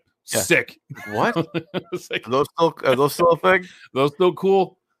fighter on it. Yeah. Sick. What? Like, are those still a thing? Those still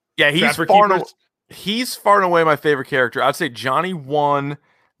cool? Yeah, he's far and away my favorite character. I'd say Johnny 1,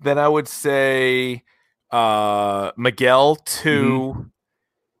 then I would say Miguel 2.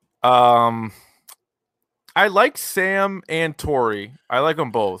 I like Sam and Tori. I like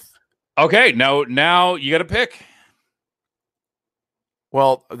them both. Okay, now you got to pick.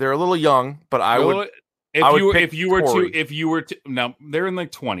 Well, they're a little young, but if you were to now they're in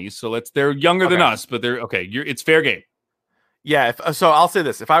like 20s, so they're younger than us, but they're okay. It's fair game. Yeah, so I'll say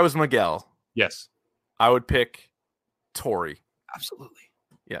this: if I was Miguel, yes, I would pick Tori. Absolutely.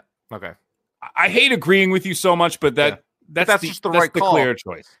 Yeah. Okay. I hate agreeing with you so much, but that's just the right call. Clear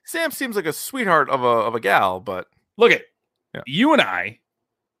choice. Sam seems like a sweetheart of a gal, but look at you and I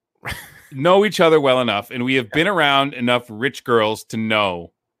know each other well enough, and we have been around enough rich girls to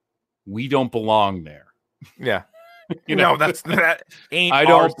know we don't belong there. Yeah. No, that ain't I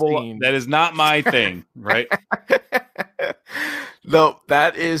don't belong. That is not my thing, right? No,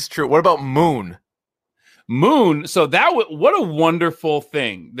 that is true. What about Moon? So what a wonderful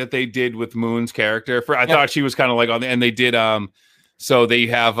thing that they did with Moon's character. I thought she was kind of like on the, and they did So they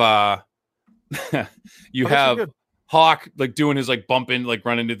have you have Hawk like doing his like bumping, like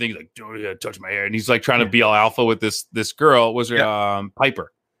running into things like touch my hair, and he's like trying to be all alpha with this girl. Was her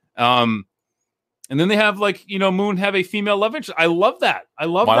Piper? And then they have like Moon have a female love interest. I love that. I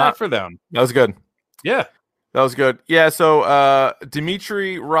love that for them. That was good. Yeah, that was good. Yeah. So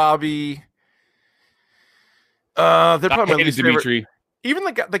Dimitri, Robbie. They're probably my least Dimitri. Favorite. Even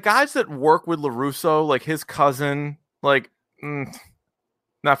the guys that work with LaRusso, like his cousin, like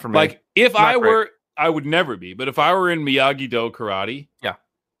not for me. Like if not I great. were, I would never be. But if I were in Miyagi-Do karate, yeah,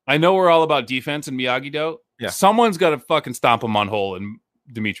 I know we're all about defense in Miyagi-Do. Yeah, someone's got to fucking stomp him on hole, and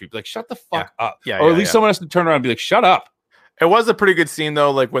Dimitri be like, "Shut the fuck up," or at least someone has to turn around and be like, "Shut up." It was a pretty good scene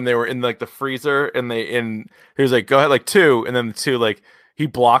though, like when they were in like the freezer, and he was like, "Go ahead, like 2," and then the 2 like he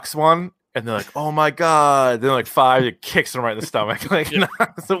blocks one. And they're like, "Oh my god!" Then like 5, it kicks him right in the stomach, like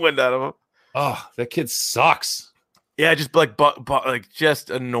knocks the wind out of him. Oh, that kid sucks. Yeah, just like like just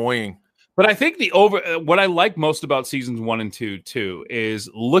annoying. But I think what I like most about seasons 1 and 2 too is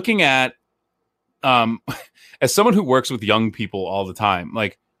looking at, as someone who works with young people all the time,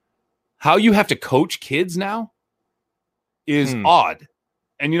 like how you have to coach kids now is odd.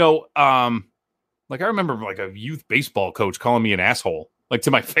 And like I remember like a youth baseball coach calling me an asshole. Like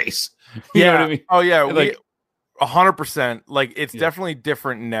to my face. You know what I mean? Oh yeah. Like 100%. Like it's definitely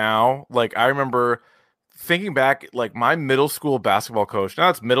different now. Like I remember thinking back, like my middle school basketball coach, now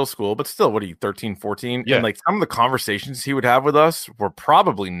it's middle school, but still, what are you, 13, 14? Yeah. And like some of the conversations he would have with us were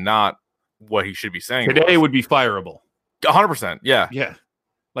probably not what he should be saying. Today would be fireable. 100%. Yeah. Yeah.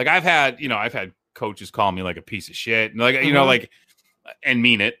 Like I've had coaches call me like a piece of shit. And like, and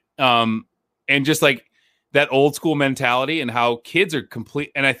mean it. And just like that old school mentality and how kids are complete.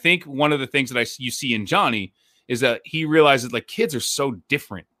 And I think one of the things that you see in Johnny is that he realizes like kids are so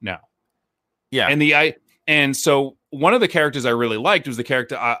different now. Yeah. And so one of the characters I really liked was the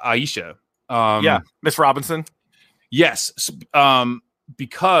character Aisha. Miss Robinson. Yes.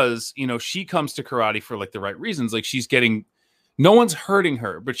 Because, she comes to karate for like the right reasons. Like no one's hurting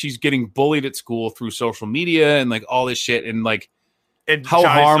her, but she's getting bullied at school through social media and like all this shit. And like, and how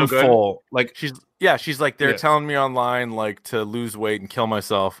Johnny's harmful, so like she's like, they're telling me online like to lose weight and kill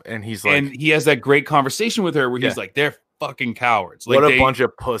myself, and he's like, and he has that great conversation with her where he's like, they're fucking cowards. Like, what a bunch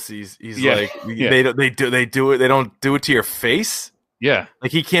of pussies. He's like, they do it. They don't do it to your face. Yeah,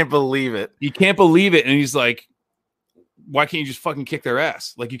 like he can't believe it. He can't believe it, and he's like, why can't you just fucking kick their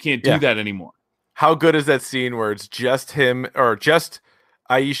ass? Like you can't do that anymore. How good is that scene where it's just him or just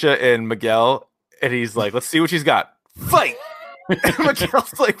Aisha and Miguel, and he's like, let's see what she's got. Fight. And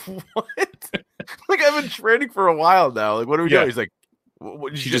Miguel's like, what? Like, I've been training for a while now. Like, what are we doing? He's like,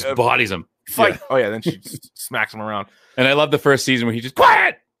 she just bodies him. Fight. Yeah. Oh, yeah. Then she smacks him around. And I love the first season where he just,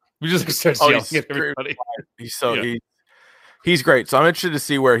 quiet! He just like, starts yelling at everybody. He's great. So I'm interested to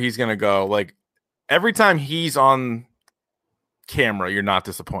see where he's going to go. Like, every time he's on camera, you're not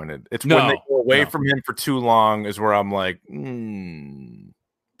disappointed. It's when they go away from him for too long is where I'm like,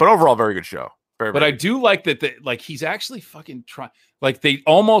 But overall, very good show. But I do like that like he's actually fucking trying. Like they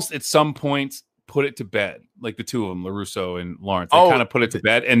almost at some points put it to bed. Like the two of them, LaRusso and Lawrence, they kind of put it to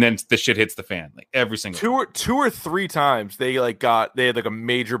bed, and then the shit hits the fan. Like every single two or three times they had like a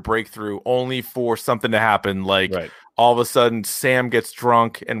major breakthrough only for something to happen. Like all of a sudden Sam gets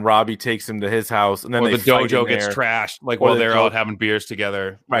drunk and Robbie takes him to his house, and then the dojo gets trashed. Like while they're out having beers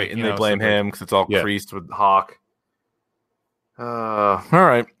together, right? Like, and they blame him because it's all creased with Hawk. All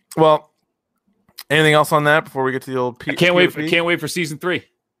right. Well. Anything else on that before we get to the old? I can't wait for season 3.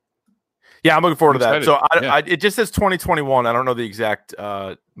 Yeah, I'm looking forward to that. So it just says 2021. I don't know the exact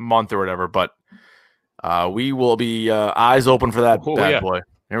month or whatever, but we will be eyes open for that bad boy.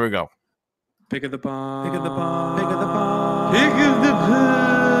 Here we go. Pick of the bomb. Pick of the bomb. Pick of the bomb. Pick of the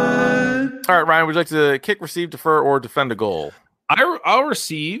bomb. All right, Ryan, would you like to kick, receive, defer, or defend a goal? I'll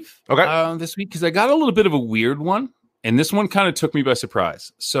receive. This week because I got a little bit of a weird one, and this one kind of took me by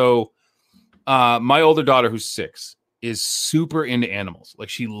surprise. So. My older daughter, who's 6, is super into animals. Like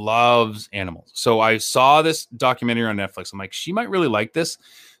she loves animals. So I saw this documentary on Netflix. I'm like, she might really like this.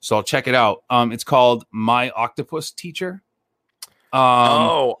 So I'll check it out. It's called My Octopus Teacher.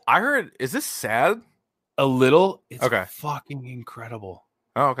 I heard. Is this sad? A little. It's fucking incredible.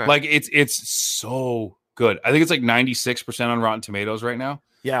 Oh, okay. Like it's so good. I think it's like 96% on Rotten Tomatoes right now.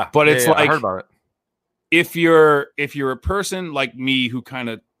 Yeah. But it's like I heard about it. If you're a person like me who kind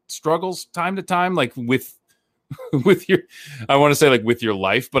of struggles time to time, like with your, I want to say like with your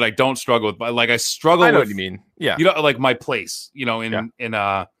life, but I don't struggle with, like I struggle. I know with, what you mean. Yeah. Like my place,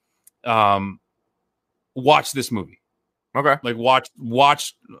 watch this movie. Okay. Like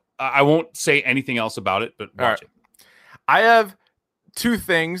watch. I won't say anything else about it, but watch it. I have two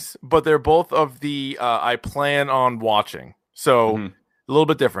things, but they're both of the I plan on watching. So a little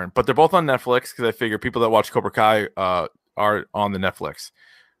bit different, but they're both on Netflix because I figure people that watch Cobra Kai are on the Netflix.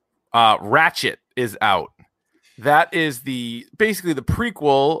 Ratchet is out. That is basically the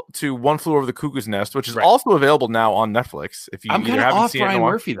prequel to One Flew Over the Cuckoo's Nest, which is also available now on Netflix. If you I'm kind of off Ryan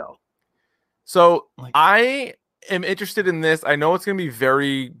Murphy though. So I am interested in this. I know it's going to be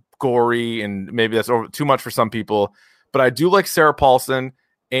very gory and maybe that's too much for some people, but I do like Sarah Paulson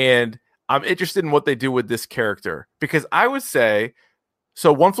and I'm interested in what they do with this character because I would say,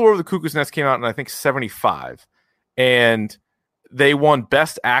 so One Flew Over the Cuckoo's Nest came out in I think 1975 and they won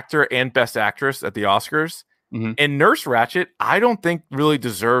Best Actor and Best Actress at the Oscars. And Nurse Ratched, I don't think really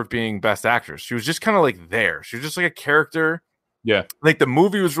deserved being Best Actress. She was just kind of like there. She was just like a character. Yeah. Like the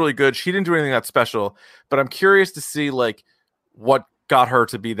movie was really good. She didn't do anything that special, but I'm curious to see like what got her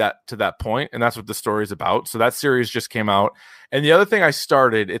to be to that point. And that's what the story is about. So that series just came out. And the other thing I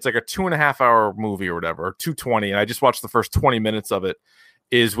started, it's like a 2.5 hour movie or whatever, 220. And I just watched the first 20 minutes of it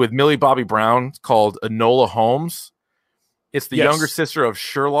is with Millie Bobby Brown called Enola Holmes. It's the younger sister of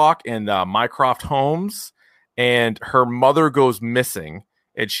Sherlock and Mycroft Holmes. And her mother goes missing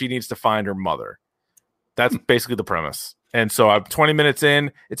and she needs to find her mother. That's basically the premise. And so I'm 20 minutes in.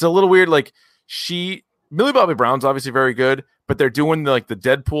 It's a little weird. Like Millie Bobby Brown's obviously very good, but they're doing the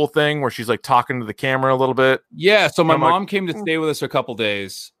Deadpool thing where she's like talking to the camera a little bit. Yeah. So my mom came to stay with us a couple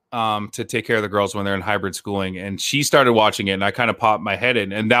days to take care of the girls when they're in hybrid schooling. And she started watching it and I kind of popped my head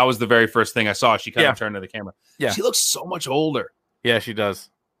in. And that was the very first thing I saw. She kind of turned to the camera. Yeah. She looks so much older. Yeah, she does.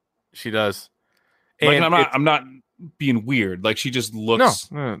 She does. Like, and I'm not being weird. Like she just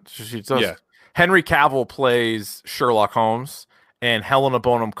looks. No, she does. Yeah. Henry Cavill plays Sherlock Holmes, and Helena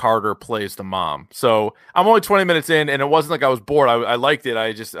Bonham Carter plays the mom. So I'm only 20 minutes in, and it wasn't like I was bored. I liked it.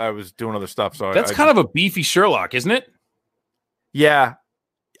 I was doing other stuff. So that's kind of a beefy Sherlock, isn't it? Yeah,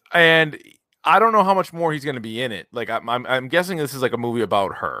 and I don't know how much more he's going to be in it. Like I'm guessing this is like a movie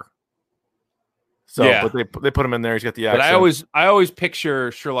about her. So, but they put him in there. He's got the accent. But I always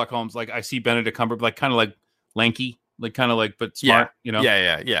picture Sherlock Holmes like I see Benedict Cumberbatch, like kind of like lanky, like kind of like but smart. You know?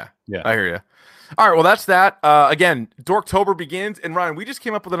 Yeah. I hear you. All right, well that's that. Again, Dorktober begins, and Ryan, we just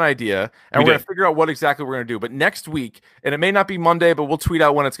came up with an idea, and we're gonna figure out what exactly we're gonna do. But next week, and it may not be Monday, but we'll tweet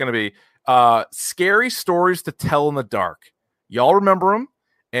out when it's gonna be. Scary stories to tell in the dark. Y'all remember them?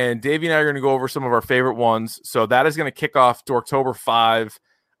 And Davey and I are gonna go over some of our favorite ones. So that is gonna kick off Dorktober 5.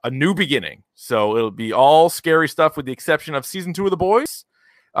 A new beginning. So it'll be all scary stuff with the exception of season 2 of The Boys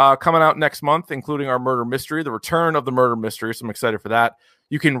coming out next month, including our murder mystery, the return of the murder mystery. So I'm excited for that.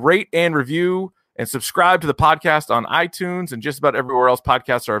 You can rate and review and subscribe to the podcast on iTunes and just about everywhere else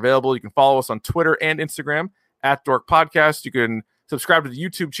podcasts are available. You can follow us on Twitter and Instagram at Dork Podcast. You can subscribe to the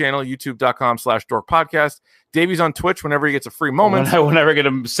YouTube channel, youtube.com/Dork Podcast. Davey's on Twitch whenever he gets a free moment. Whenever I get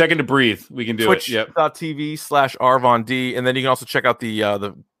a second to breathe, we can do Twitch.tv/Arvon. And then you can also check out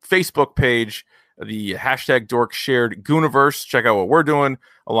the Facebook page, the hashtag Dork Shared Gooniverse. Check out what we're doing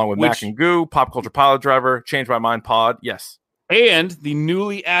along with Mac and Goo, Pop Culture Pilot Driver, Change My Mind Pod. Yes. And the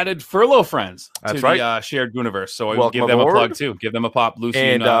newly added Furlough Friends to the Shared Gooniverse. So I will give them a plug too. Give them a pop, Lucy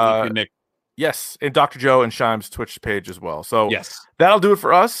and Nick. Yes, and Dr. Joe and Shime's Twitch page as well. So that'll do it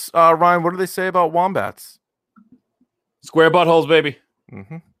for us. Ryan, what do they say about wombats? Square buttholes, baby.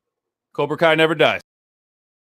 Cobra Kai never dies.